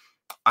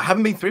I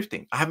haven't been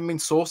thrifting. I haven't been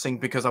sourcing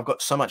because I've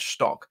got so much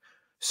stock.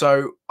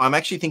 So I'm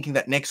actually thinking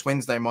that next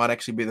Wednesday might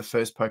actually be the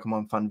first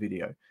Pokemon Fun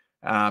video.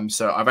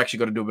 So I've actually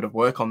got to do a bit of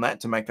work on that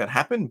to make that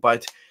happen,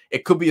 but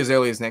it could be as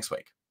early as next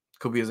week.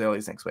 Could be as early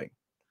as next week.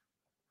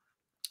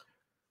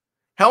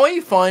 How are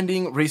you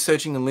finding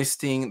researching and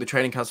listing the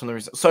trading cards from the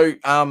results? So,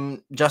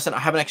 Justin, I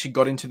haven't actually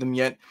got into them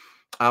yet.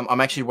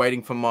 I'm actually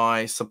waiting for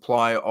my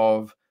supply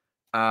of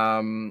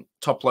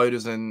top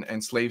loaders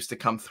and sleeves to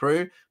come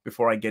through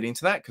before I get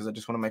into that, because I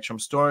just want to make sure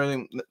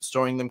I'm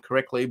storing them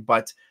correctly.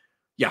 But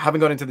yeah, I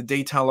haven't got into the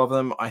detail of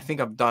them. I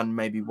think I've done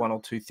maybe one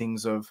or two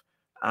things of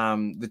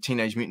the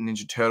Teenage Mutant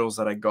Ninja Turtles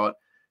that I got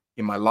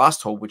in my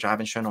last haul, which I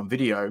haven't shown on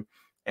video.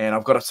 And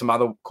I've got some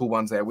other cool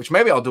ones there, which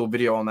maybe I'll do a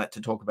video on that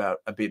to talk about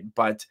a bit,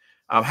 but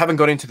haven't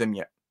got into them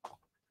yet.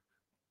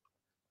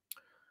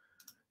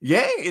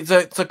 Yeah,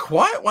 it's a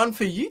quiet one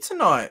for you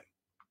tonight,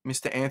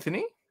 Mr.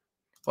 Anthony.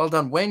 Well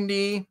done,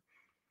 Wendy.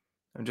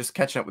 I'm just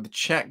catching up with the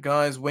chat,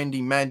 guys.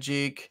 Wendy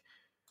Magic.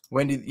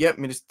 Wendy, yep,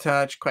 Midas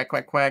Touch. Quack,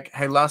 quack, quack.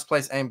 Hey, last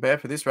place aim bear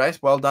for this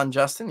race. Well done,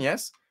 Justin.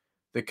 Yes.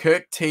 The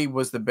Kirk T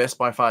was the best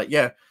by far.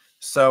 Yeah.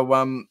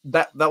 So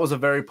that was a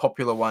very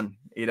popular one.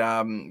 It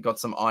got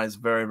some eyes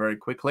very, very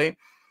quickly.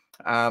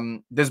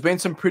 There's been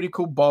some pretty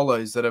cool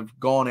bolos that have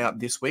gone out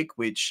this week,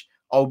 which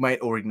old mate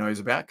already knows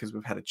about because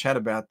we've had a chat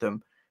about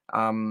them.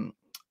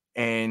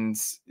 And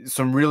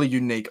some really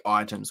unique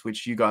items,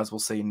 which you guys will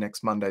see in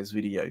next Monday's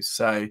video.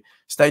 So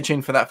stay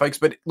tuned for that, folks.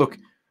 But look,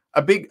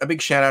 a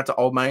big shout out to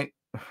old mate.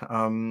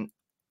 I'm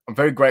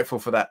very grateful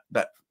for that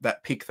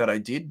pick that I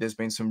did. There's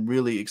been some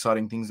really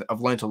exciting things.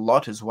 I've learned a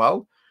lot as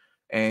well.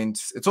 And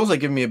it's also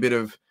given me a bit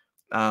of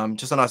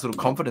just a nice little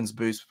confidence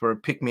boost for a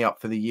pick me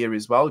up for the year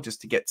as well,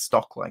 just to get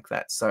stock like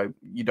that. So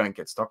you don't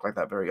get stock like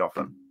that very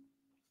often.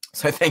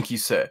 So thank you,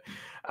 sir.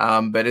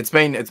 But it's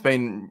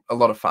been a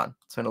lot of fun.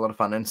 It's been a lot of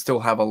fun and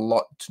still have a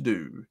lot to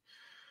do.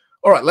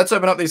 All right, let's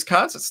open up these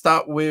cards. Let's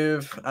start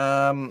with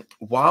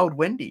Wild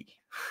Wendy.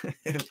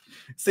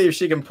 See if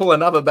she can pull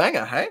another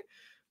banger, hey?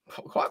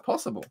 Quite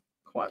possible.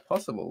 Quite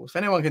possible. If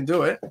anyone can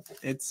do it,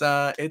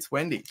 it's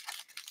Wendy.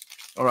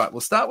 All right,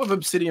 we'll start with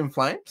Obsidian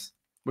Flames.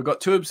 We've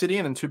got 2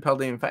 Obsidian and 2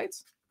 Paldean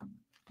Fates.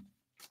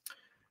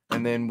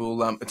 And then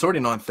we'll, it's already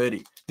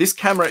 9:30. This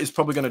camera is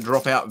probably going to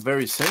drop out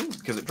very soon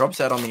because it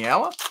drops out on the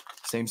hour,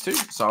 seems to.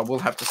 So I will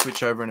have to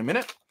switch over in a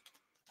minute.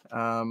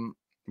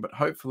 But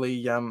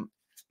hopefully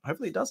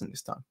it doesn't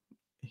this time.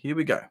 Here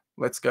we go.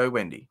 Let's go,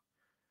 Wendy.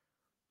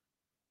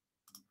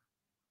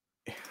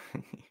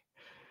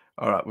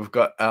 All right, we've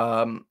got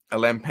a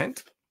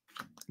Lampent,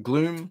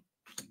 Gloom,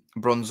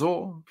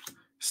 Bronzor,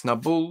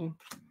 Snubbull,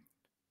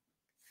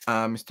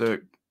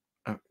 Mr.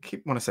 I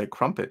keep want to say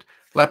Crumpet,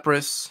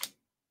 Lapras,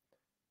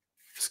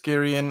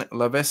 Skirian,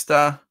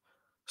 Lavesta,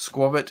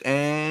 Squavit,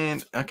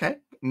 and okay,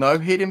 no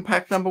hit in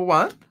pack number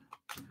 1.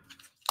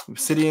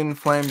 Obsidian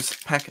Flames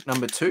pack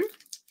number 2.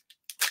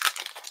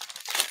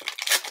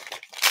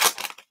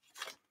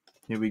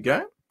 Here we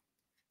go.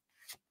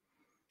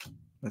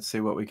 Let's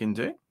see what we can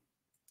do.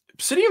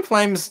 Obsidian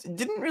Flames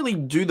didn't really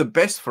do the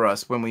best for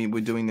us when we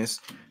were doing this.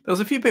 There was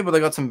a few people that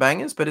got some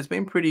bangers, but it's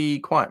been pretty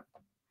quiet.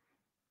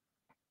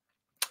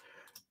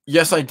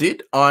 Yes, I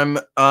did. I'm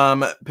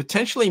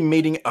potentially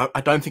meeting.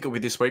 I don't think it'll be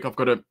this week. I've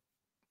got to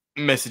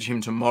message him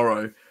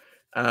tomorrow.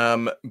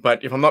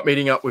 But if I'm not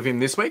meeting up with him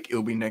this week,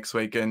 it'll be next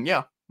week. And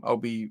yeah, I'll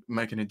be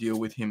making a deal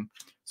with him.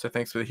 So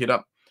thanks for the hit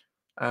up,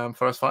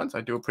 Forest Finds.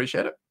 I do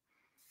appreciate it.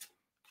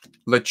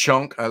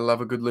 Lechonk. I love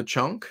a good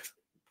Lechonk.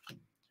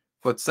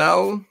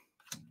 Flotsal.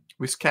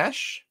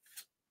 Whiscash.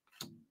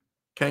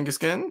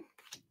 Kangaskhan.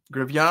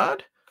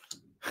 Graveyard.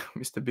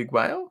 Mr. Big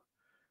Whale.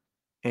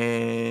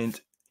 And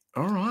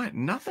all right,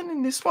 nothing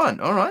in this one.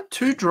 All right,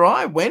 too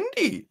dry.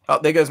 Wendy. Oh,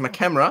 there goes my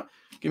camera.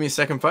 Give me a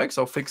second, folks.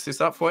 I'll fix this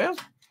up for you.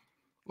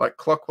 Like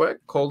clockwork,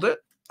 called it.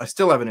 I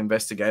still haven't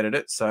investigated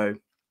it, so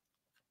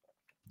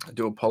I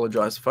do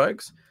apologize,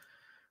 folks.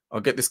 I'll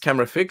get this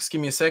camera fixed.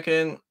 Give me a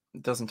second.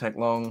 It doesn't take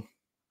long.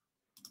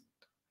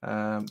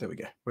 There we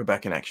go. We're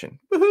back in action.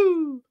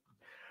 Woohoo!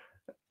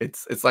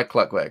 It's like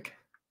clockwork.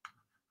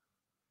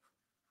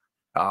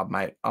 Ah,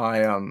 mate,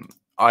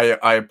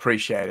 I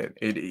appreciate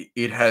it.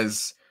 It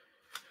has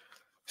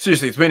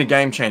seriously, it's been a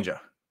game changer.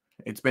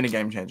 It's been a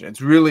game changer.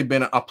 It's really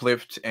been an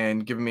uplift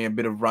and given me a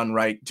bit of run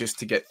rate just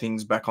to get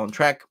things back on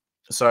track.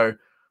 So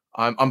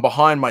I'm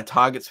behind my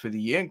targets for the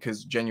year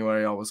because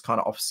January I was kind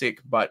of off sick,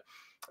 but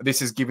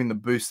this is giving the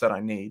boost that I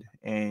need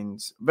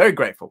and very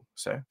grateful.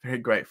 So very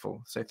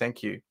grateful. So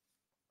thank you.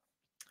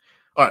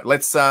 All right,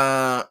 let's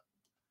oh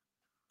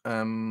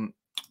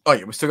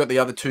yeah, we still got the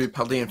other 2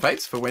 Paldean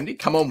Fates for Wendy.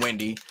 Come on,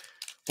 Wendy.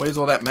 Where's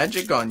all that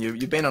magic gone?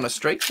 You've been on a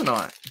streak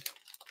tonight.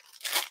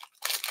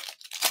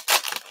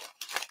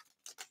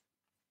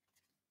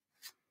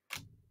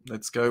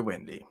 Let's go,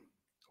 Wendy.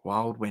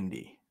 Wild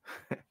Wendy.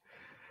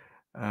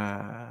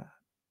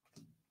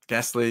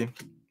 Ghastly,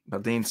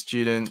 Paldean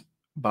Student,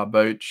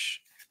 Barboach.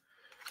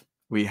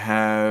 We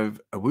have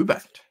a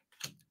Woobat,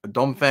 a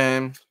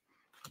Domfam,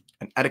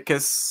 an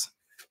Atticus,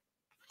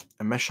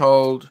 a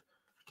Meshold.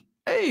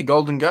 Hey,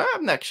 Golden Go.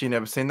 I've actually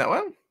never seen that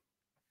one.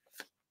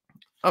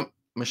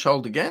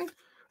 Meshold again.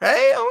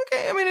 Hey,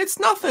 okay. I mean, it's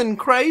nothing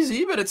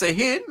crazy, but it's a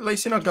hit. At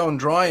least you're not going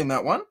dry in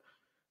that one.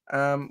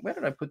 Where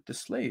did I put the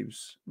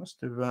sleeves? Must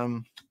have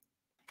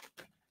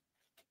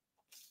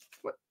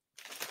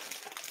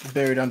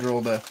buried under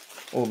all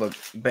the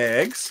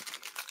bags.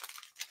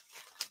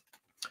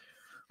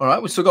 All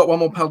right, we've still got one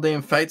more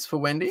Paldean Fates for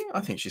Wendy.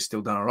 I think she's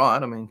still done all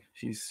right. I mean,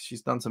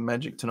 she's done some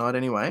magic tonight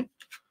anyway.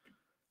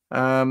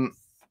 And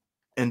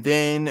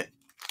then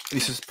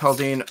this is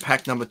Paldean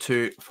pack number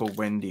 2 for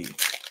Wendy.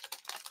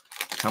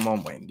 Come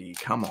on, Wendy.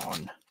 Come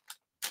on.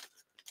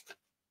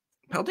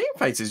 Paldean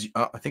Fates is...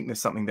 I think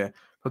there's something there.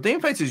 Paldean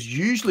Fates is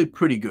usually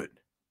pretty good.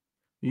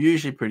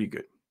 Usually pretty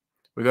good.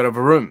 We got a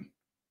Varum.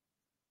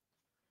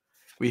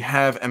 We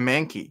have a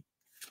Mankey.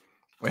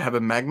 We have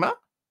a Magma.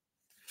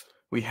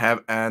 We have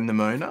a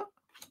Nemona.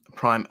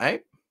 Prime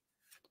Ape.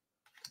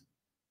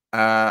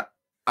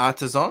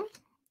 Artisan.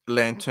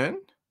 Lantern.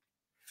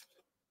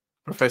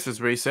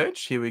 Professor's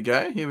Research. Here we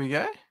go. Here we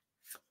go.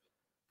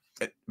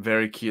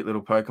 Very cute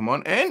little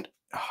Pokemon. And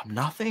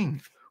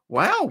nothing.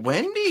 Wow,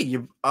 Wendy.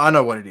 I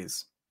know what it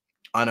is.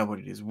 I know what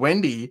it is.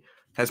 Wendy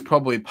has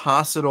probably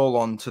passed it all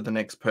on to the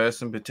next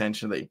person,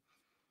 potentially.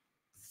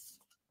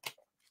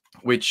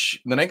 Which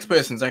the next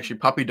person is actually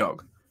Puppy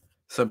Dog.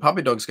 So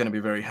Puppy Dog's going to be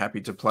very happy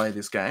to play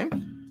this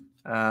game.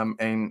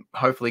 And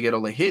hopefully get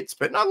all the hits.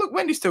 But no, look,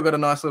 Wendy's still got a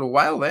nice little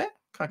whale there.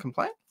 Can't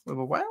complain. We have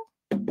a whale.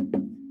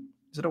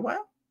 Is it a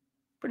whale?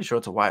 Pretty sure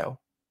it's a whale.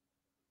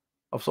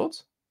 Of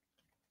sorts.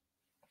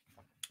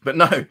 But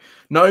no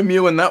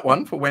Mew in that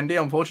one for Wendy,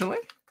 unfortunately.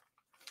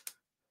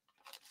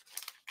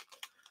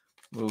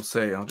 We'll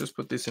see. I'll just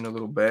put this in a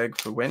little bag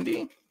for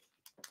Wendy.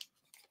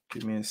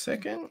 Give me a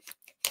second.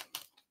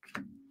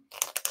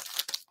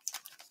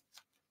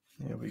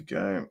 There we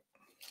go.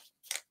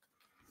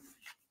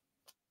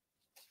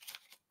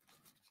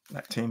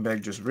 That team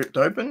bag just ripped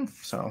open,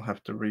 so I'll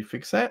have to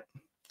refix that.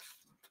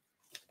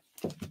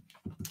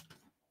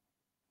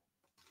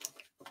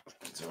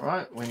 It's all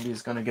right.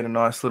 Wendy's going to get a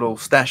nice little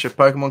stash of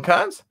Pokemon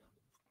cards.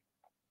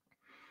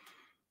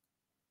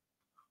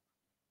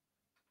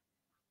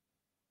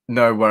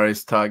 No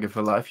worries, Tiger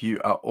for Life. You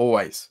are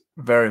always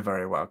very,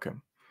 very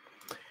welcome.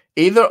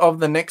 Either of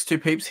the next 2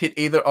 peeps hit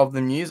either of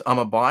the news. I'm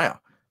a buyer.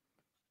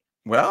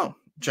 Well,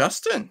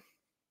 Justin.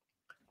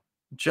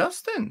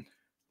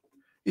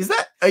 Is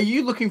that, are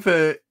you looking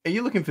for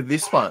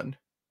this one?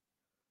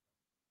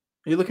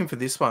 Are you looking for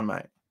this one,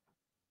 mate?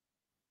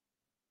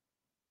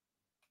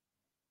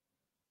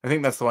 I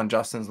think that's the one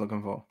Justin's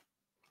looking for.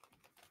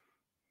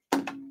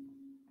 All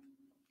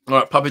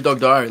right, Puppy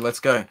Dog Diary, let's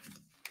go.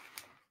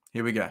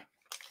 Here we go.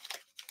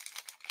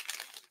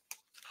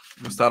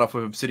 We'll start off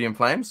with Obsidian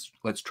Flames.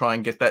 Let's try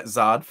and get that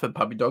Zard for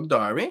Puppy Dog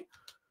Diary.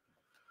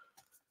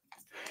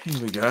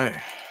 Here we go.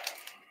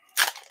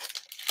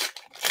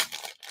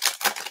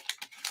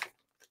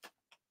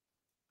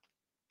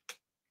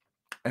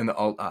 And the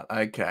alt art.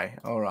 Okay.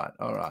 All right.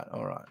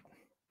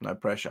 No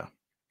pressure.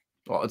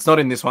 Well, it's not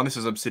in this one. This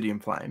is Obsidian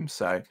Flame.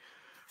 So,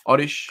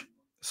 Oddish,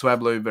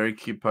 Swablu, very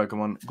cute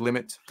Pokemon.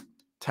 Glimmet,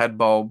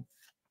 Tadbulb,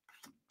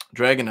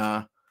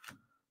 Dragonair,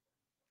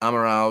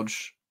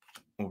 Amaralge,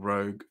 or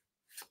Rogue,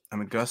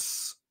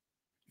 Amagus,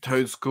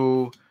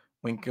 Toadschool,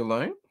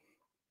 Winkalone,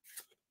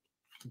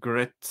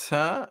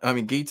 Gita.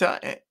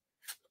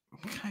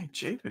 Okay,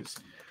 jeepers.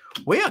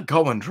 We are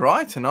going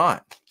dry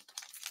tonight.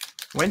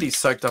 Wendy's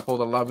soaked up all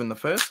the love in the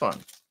first one.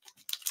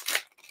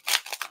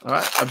 All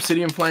right,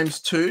 Obsidian Flames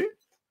 2.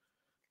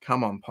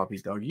 Come on, Puppy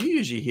Dog. You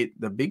usually hit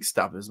the big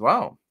stuff as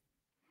well.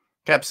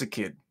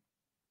 Capsakid.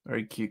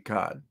 Very cute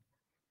card.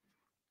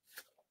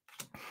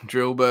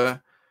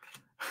 Drillbur.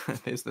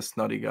 There's the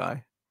snotty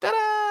guy.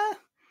 Ta-da!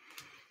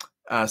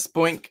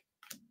 Spoink.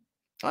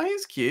 Oh,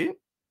 he's cute.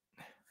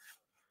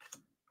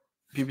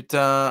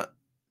 Pupitar.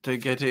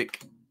 Togetic.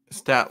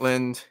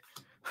 Stoutland.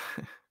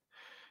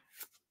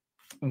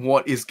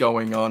 What is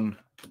going on?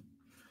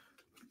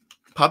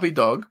 Puppy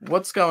Dog,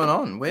 what's going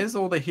on? Where's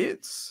all the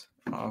hits?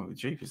 Oh,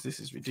 jeepers, this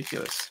is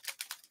ridiculous.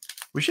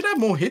 We should have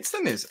more hits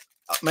than this.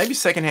 Maybe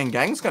Secondhand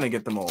Gang's going to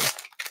get them all.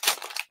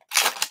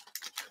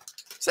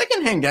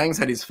 Secondhand Gang's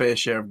had his fair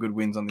share of good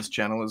wins on this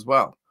channel as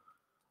well.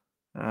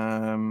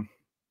 Maschiff.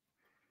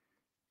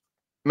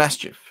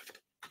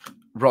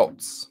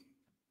 Roltz.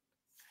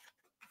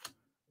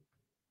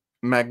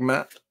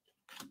 Magma.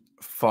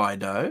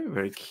 Fido,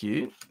 very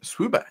cute.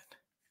 Swoobat.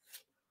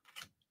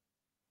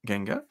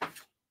 Gengar,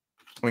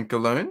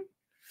 Winkalone,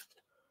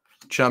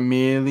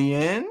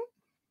 Charmeleon,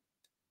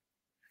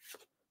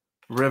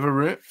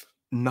 Reverie,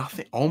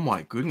 nothing. Oh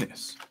my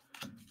goodness.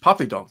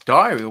 Puppy Dog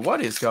Diary,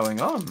 what is going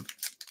on?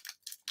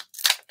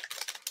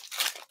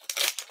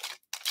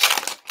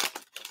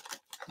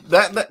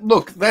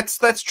 Look,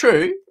 that's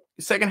true.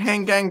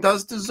 Secondhand Gang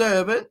does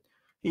deserve it.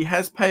 He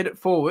has paid it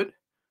forward.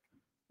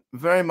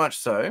 Very much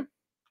so.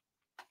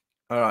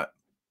 All right.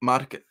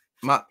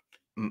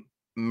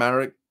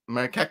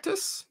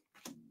 Maracactus,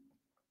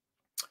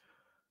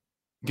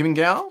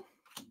 Givingale,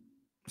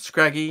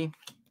 Scraggy,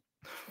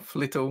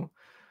 Flittle,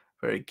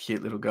 very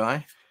cute little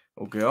guy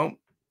or girl.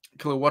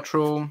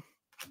 Kilowattrel,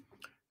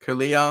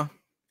 Kalia,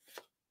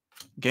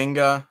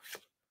 Gengar.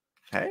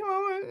 Hey,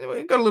 well,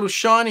 we got a little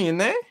shiny in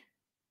there.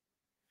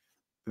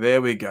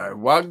 There we go.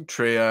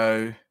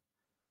 Wugtrio.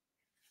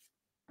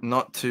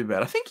 Not too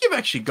bad. I think you've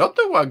actually got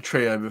the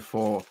Wugtrio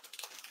before.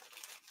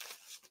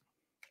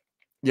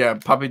 Yeah,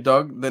 Puppy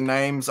Dog. The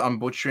names, I'm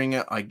butchering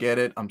it. I get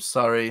it. I'm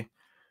sorry.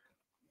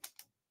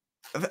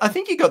 I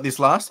think you got this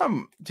last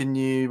time, didn't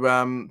you,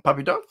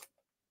 Puppy Dog?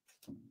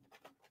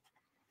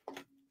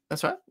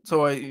 That's right.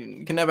 So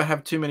you can never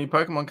have too many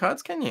Pokemon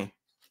cards, can you?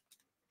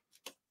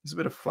 There's a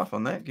bit of fluff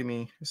on that. Give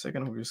me a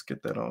second. We'll just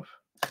get that off.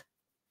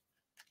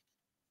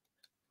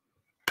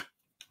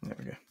 There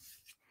we go.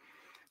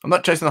 I'm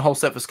not chasing the whole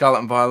set for Scarlet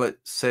and Violet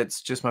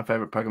sets. Just my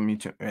favorite Pokemon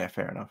Mewtwo. Yeah,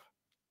 fair enough.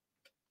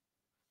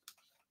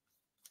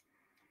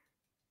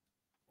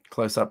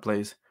 Close up,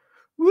 please.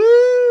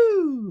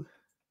 Woo!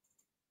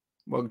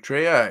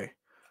 Wugtrio.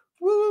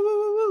 Woo, woo, woo,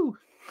 woo, woo.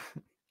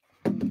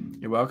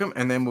 You're welcome.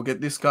 And then we'll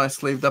get this guy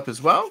sleeved up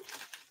as well.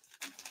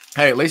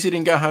 Hey, at least you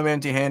didn't go home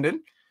empty-handed.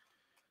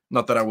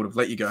 Not that I would have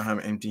let you go home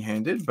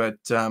empty-handed, but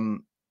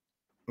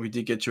we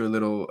did get you a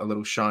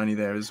little shiny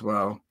there as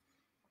well.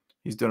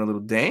 He's doing a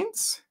little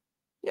dance.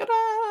 Yada!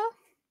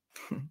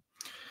 All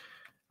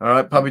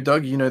right, Puppy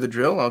Dog, you know the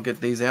drill. I'll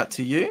get these out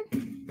to you.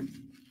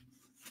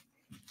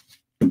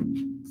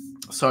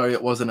 Sorry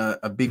it wasn't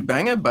a big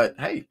banger, but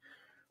hey,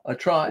 I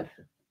tried.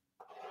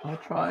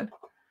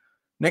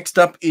 Next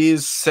up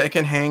is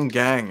Secondhand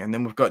Gang, and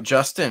then we've got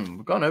Justin.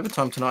 We've gone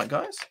overtime tonight,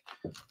 guys.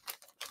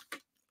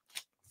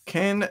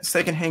 Can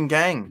Secondhand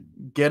Gang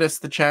get us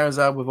the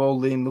Charizard we've all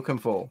been looking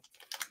for?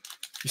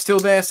 You still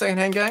there,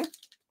 Secondhand Gang?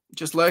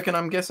 Just lurking,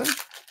 I'm guessing?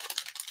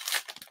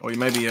 Or you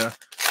maybe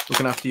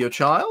looking after your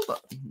child?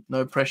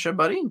 No pressure,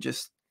 buddy.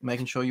 Just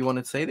making sure you want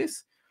to see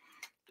this.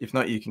 If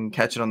not, you can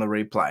catch it on the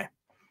replay.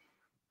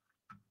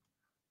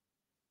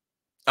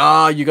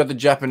 Ah, you got the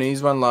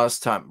Japanese one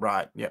last time.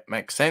 Right. Yep,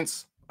 makes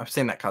sense. I've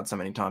seen that card so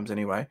many times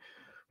anyway.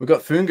 We've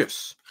got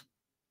Fungus.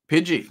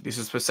 Pidgey. This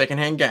is for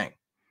Secondhand Gang.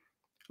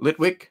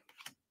 Litwick.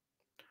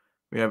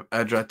 We have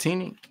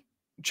Adratini.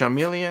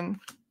 Charmeleon.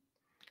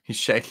 He's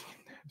shaking.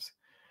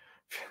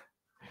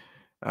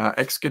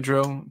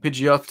 Excadrill.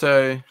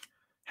 Pidgeotto.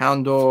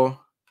 Houndour.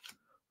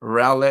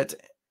 Rowlet.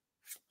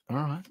 All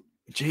right.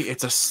 Gee,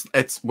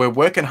 we're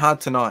working hard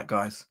tonight,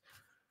 guys.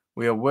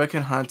 We are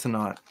working hard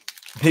tonight.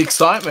 The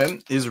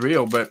excitement is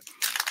real, but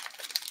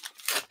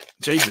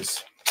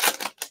Jesus.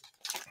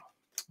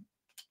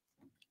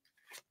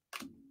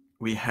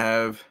 We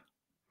have,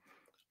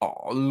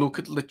 oh, look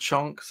at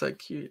Lechonk, so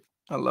cute.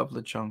 I love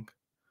Lechonk.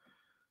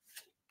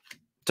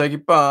 Take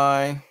it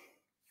by,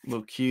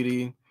 little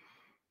cutie.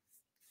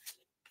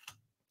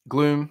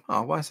 Gloom,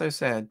 oh, why so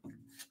sad?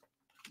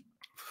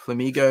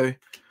 Flamigo,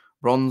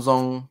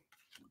 Bronzong,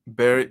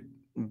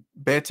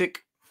 Beartic.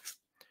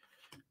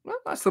 Well,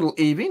 nice little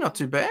Eevee, not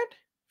too bad.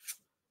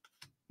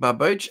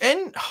 Barboach,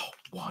 and oh,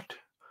 what?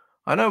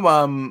 I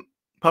know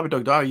Puppy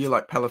Dog Diary, you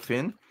like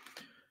Palafin.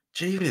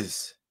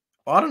 Jeez.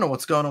 I don't know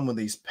what's going on with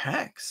these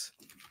packs.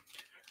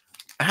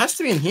 It has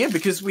to be in here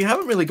because we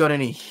haven't really got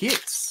any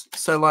hits.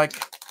 So, like,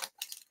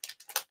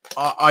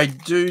 I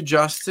do,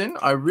 Justin.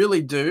 I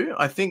really do.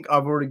 I think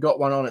I've already got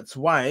one on its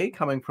way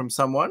coming from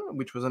someone,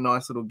 which was a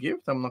nice little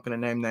gift. I'm not going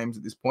to name names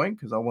at this point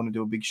because I want to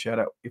do a big shout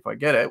out if I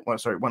get it. Well,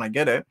 sorry, when I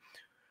get it.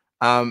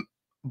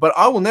 But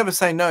I will never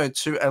say no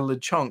to a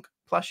Lechonk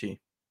plushie.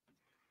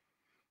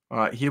 All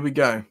right, here we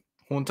go.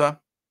 Haunter.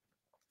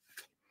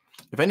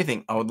 If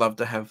anything, I would love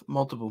to have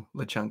multiple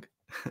Lechonk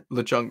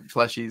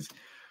plushies.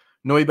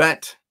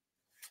 Noibat.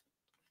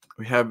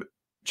 We have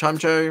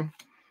Chimcho,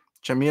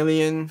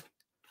 Charmeleon,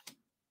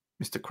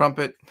 Mr.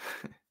 Crumpet,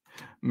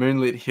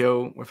 Moonlit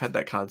Hill. We've had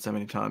that card so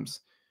many times.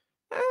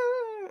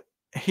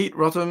 Heat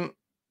Rotom,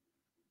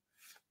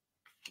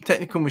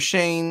 Technical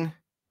Machine.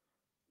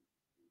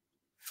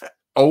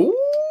 Oh,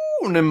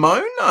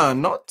 Nimona.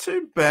 Not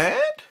too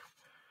bad.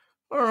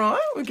 All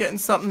right, we're getting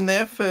something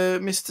there for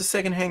Mr.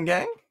 Secondhand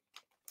Gang.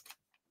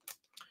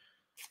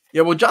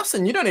 Yeah, well,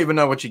 Justin, you don't even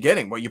know what you're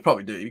getting. Well, you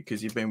probably do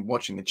because you've been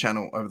watching the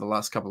channel over the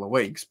last couple of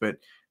weeks. But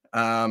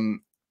I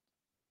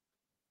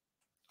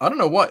don't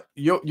know what.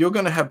 You're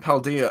going to have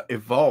Paldea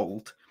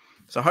evolved.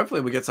 So hopefully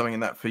we get something in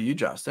that for you,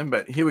 Justin.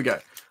 But here we go.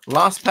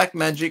 Last pack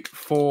magic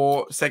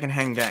for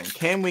Secondhand Gang.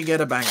 Can we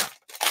get a banger?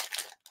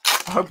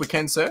 I hope we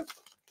can, sir.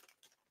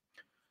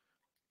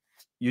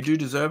 You do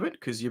deserve it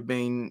because you've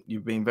been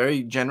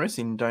very generous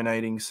in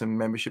donating some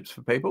memberships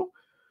for people.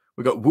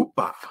 We got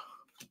Woopa,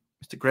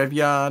 Mr.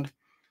 Graveyard,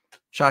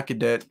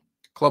 Charcadet,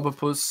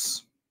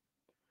 Clobberpuss,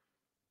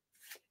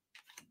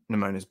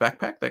 Nimona's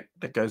backpack.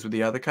 That goes with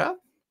the other card.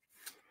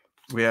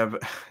 We have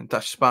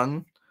Dutch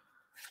Spun.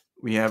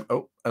 We have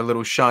a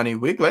little shiny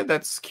Wiglet.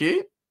 That's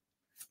cute.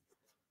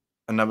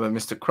 Another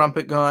Mr.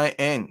 Crumpet guy.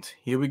 And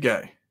here we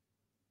go.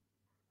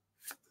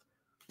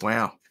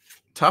 Wow.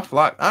 Tough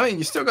luck. I mean,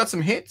 you still got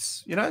some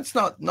hits. You know, it's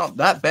not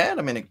that bad.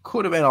 I mean, it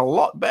could have been a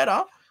lot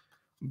better.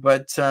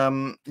 But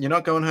you're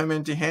not going home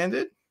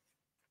empty-handed.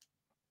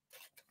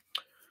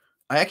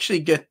 I actually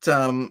get,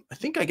 I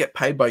think I get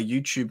paid by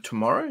YouTube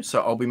tomorrow,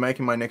 so I'll be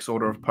making my next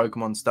order of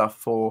Pokemon stuff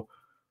for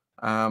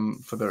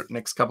the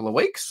next couple of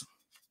weeks.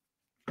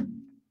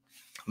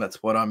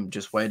 That's what I'm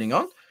just waiting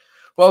on.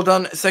 Well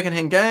done,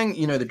 Secondhand Gang.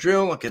 You know the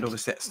drill. I'll get all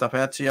this stuff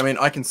out to you. I mean,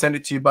 I can send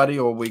it to you, buddy,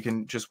 or we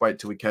can just wait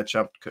till we catch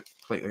up.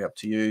 Completely up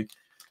to you.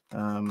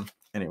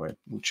 Anyway,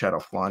 we'll chat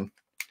offline.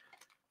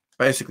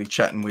 Basically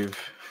chatting with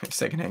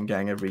Secondhand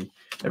Gang every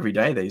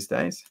day these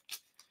days,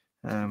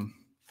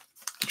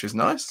 which is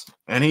nice.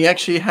 And he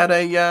actually had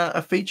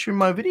a feature in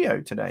my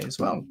video today as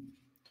well.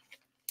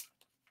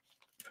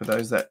 For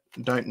those that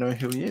don't know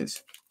who he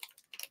is,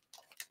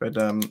 but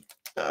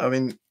I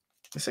mean,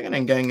 the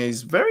Secondhand Gang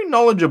is very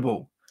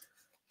knowledgeable.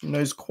 He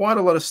knows quite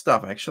a lot of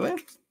stuff, actually.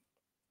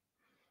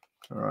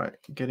 All right,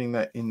 getting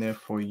that in there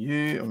for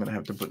you. I'm going to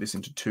have to put this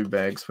into 2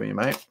 bags for you,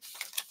 mate.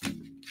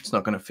 It's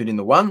not going to fit in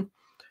the one,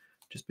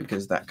 just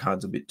because that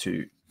card's a bit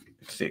too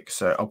thick.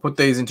 So I'll put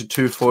these into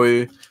 2 for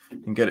you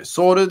and get it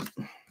sorted.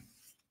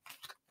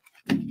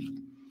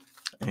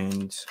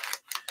 And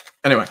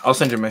anyway, I'll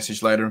send you a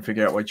message later and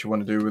figure out what you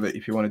want to do with it.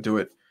 If you want to do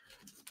it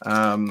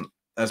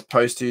as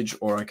postage,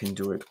 or I can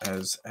do it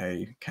as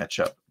a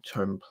catch-up.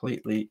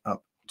 Completely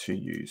up to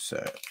you,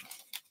 sir.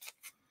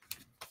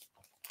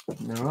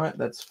 All right,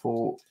 that's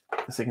for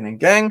the Secondhand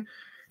Gang.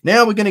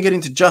 Now we're going to get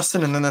into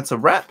Justin, and then that's a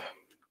wrap.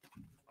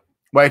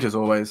 Wait, as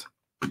always.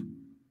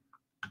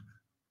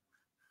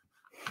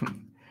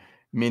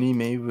 Mini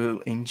me will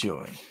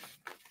enjoy.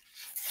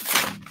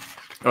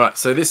 All right,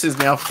 so this is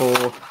now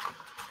for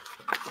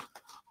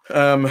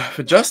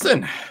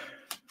Justin.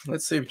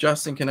 Let's see if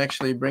Justin can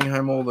actually bring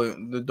home all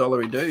the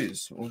dollary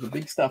dues, all the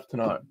big stuff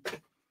tonight.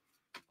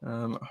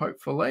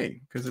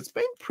 Hopefully, because it's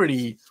been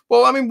pretty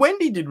well. I mean,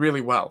 Wendy did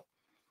really well,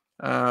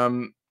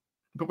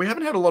 but we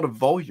haven't had a lot of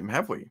volume,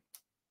 have we?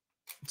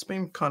 It's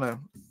been kind of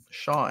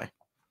shy.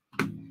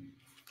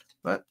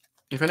 But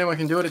if anyone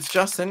can do it, it's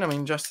Justin. I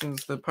mean,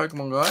 Justin's the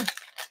Pokemon guy.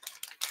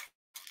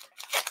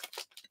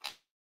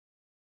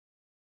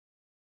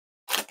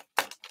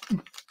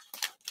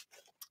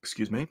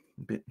 Excuse me,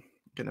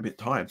 getting a bit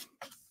tired.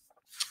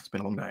 It's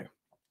been a long day.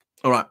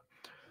 All right,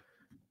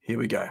 here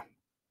we go.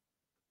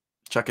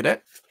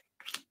 Chuckadet,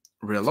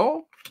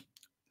 Relo,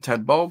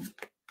 Tadbob,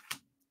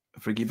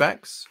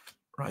 Frigibax,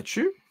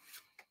 Raichu,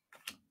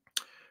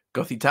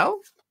 Gothitelle,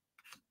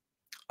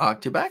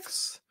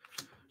 Arctibax,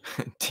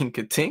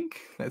 Tinkertink.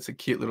 That's a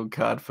cute little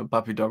card for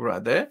Puppy Dog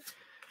right there.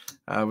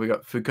 We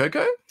got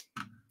Fuecoco,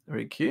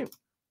 very cute.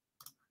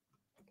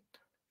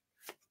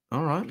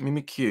 All right,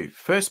 Mimikyu.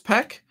 First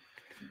pack,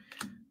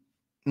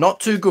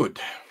 not too good.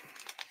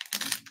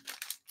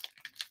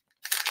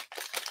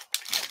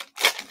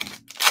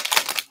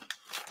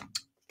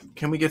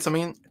 Can we get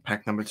something in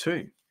pack number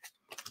 2?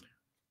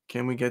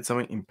 Can we get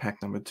something in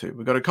pack number 2?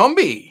 We got a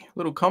combi,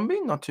 little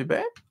combi, not too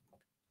bad.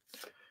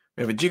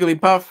 We have a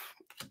Jigglypuff,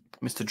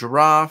 Mr.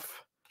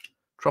 Giraffe,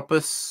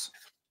 Tropus,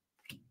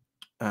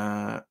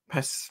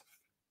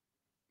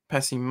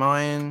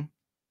 Passimian,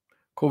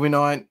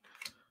 Corviknight,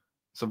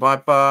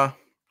 Survivor,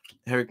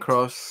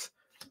 Heracross,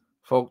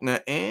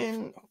 Faulkner,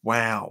 and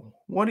wow,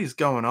 what is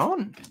going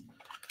on?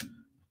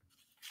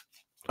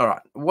 All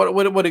right,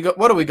 what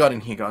do we got in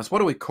here, guys?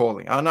 What are we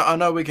calling? I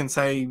know we can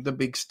say the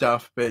big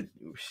stuff, but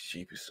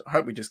I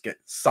hope we just get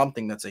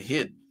something that's a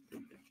hit.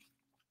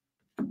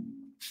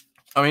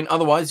 I mean,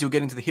 otherwise you'll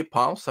get into the hit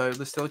pile, so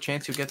there's still a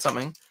chance you'll get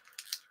something.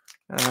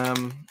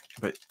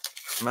 But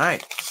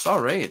mate,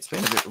 sorry, it's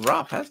been a bit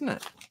rough, hasn't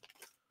it?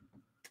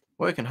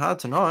 Working hard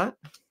tonight.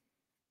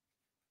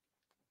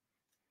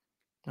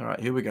 All right,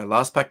 here we go.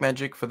 Last pack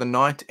magic for the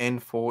night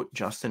and for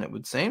Justin, it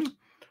would seem.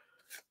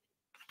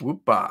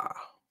 Whoopa.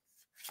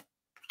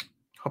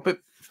 Hop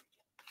it.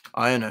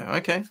 Iono.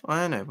 Okay,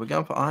 Iono. We're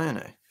going for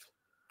Iono.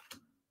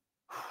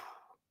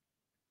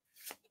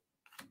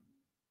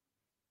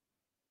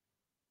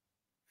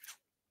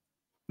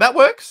 That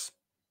works.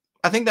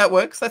 I think that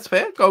works. That's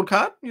fair. Gold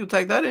card. You'll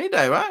take that any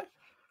day, right?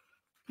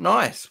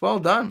 Nice. Well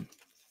done.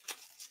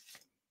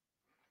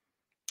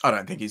 I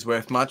don't think he's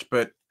worth much,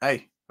 but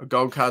hey, a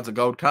gold card's a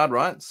gold card,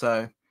 right?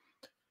 So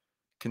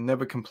can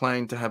never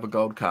complain to have a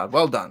gold card.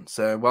 Well done,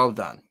 sir. Well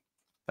done.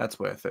 That's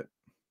worth it.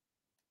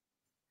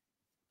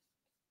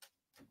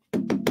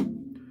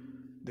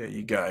 There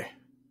you go.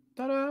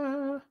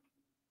 Ta-da!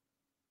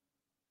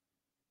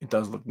 It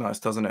does look nice,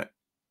 doesn't it?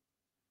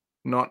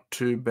 Not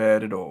too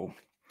bad at all.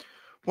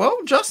 Well,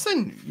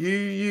 Justin,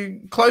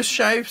 you close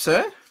shave,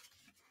 sir.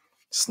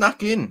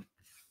 Snuck in.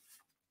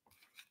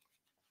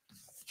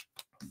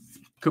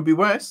 Could be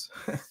worse.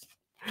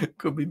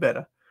 Could be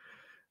better.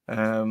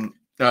 All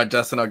right,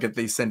 Justin, I'll get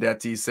these sent out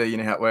to you, so you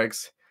know how it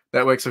works.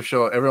 That works for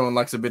sure. Everyone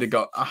likes a bit of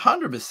gold.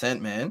 100%,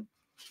 man.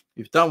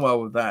 You've done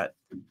well with that.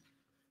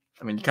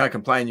 I mean, you can't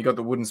complain. You got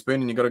the wooden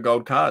spoon and you got a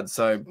gold card.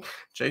 So,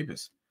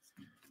 jeepers.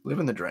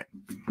 Living the dream.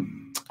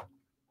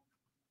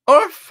 All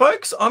right,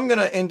 folks, I'm going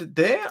to end it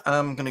there.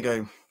 I'm going to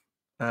go.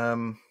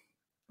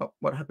 Oh,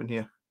 what happened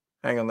here?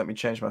 Hang on, let me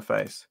change my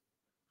face.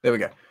 There we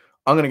go.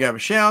 I'm going to go have a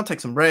shower, take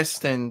some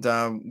rest, and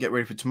get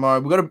ready for tomorrow.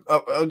 We've got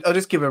to, I'll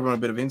just give everyone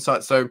a bit of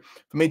insight. So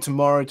for me,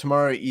 tomorrow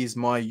is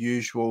my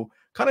usual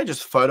kind of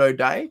just photo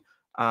day.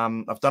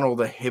 I've done all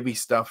the heavy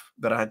stuff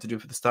that I had to do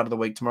for the start of the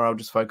week. Tomorrow, I'll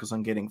just focus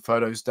on getting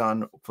photos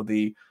done for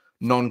the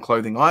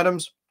non-clothing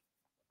items.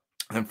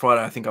 And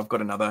Friday, I think I've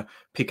got another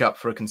pickup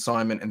for a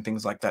consignment and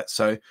things like that.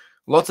 So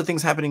lots of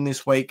things happening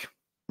this week.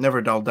 Never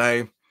a dull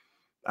day.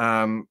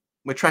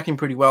 We're tracking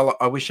pretty well.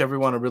 I wish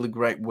everyone a really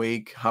great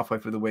week, halfway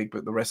through the week,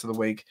 but the rest of the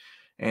week.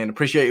 And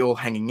appreciate you all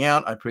hanging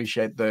out. I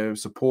appreciate the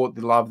support,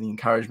 the love, the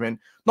encouragement,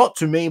 not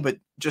to me, but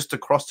just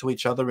across to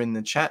each other in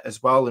the chat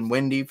as well. And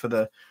Wendy for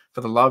the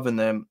love and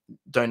the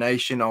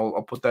donation.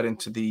 I'll put that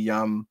into the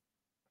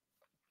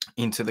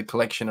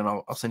collection, and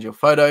I'll send you a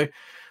photo.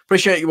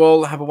 Appreciate you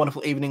all. Have a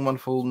wonderful evening,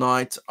 wonderful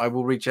night. I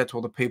will reach out to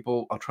all the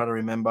people. I'll try to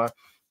remember.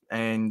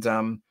 And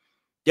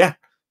yeah,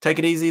 take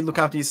it easy. Look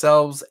after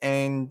yourselves.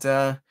 And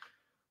yeah,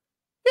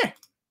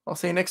 I'll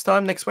see you next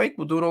time, next week.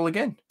 We'll do it all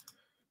again.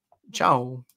 Ciao.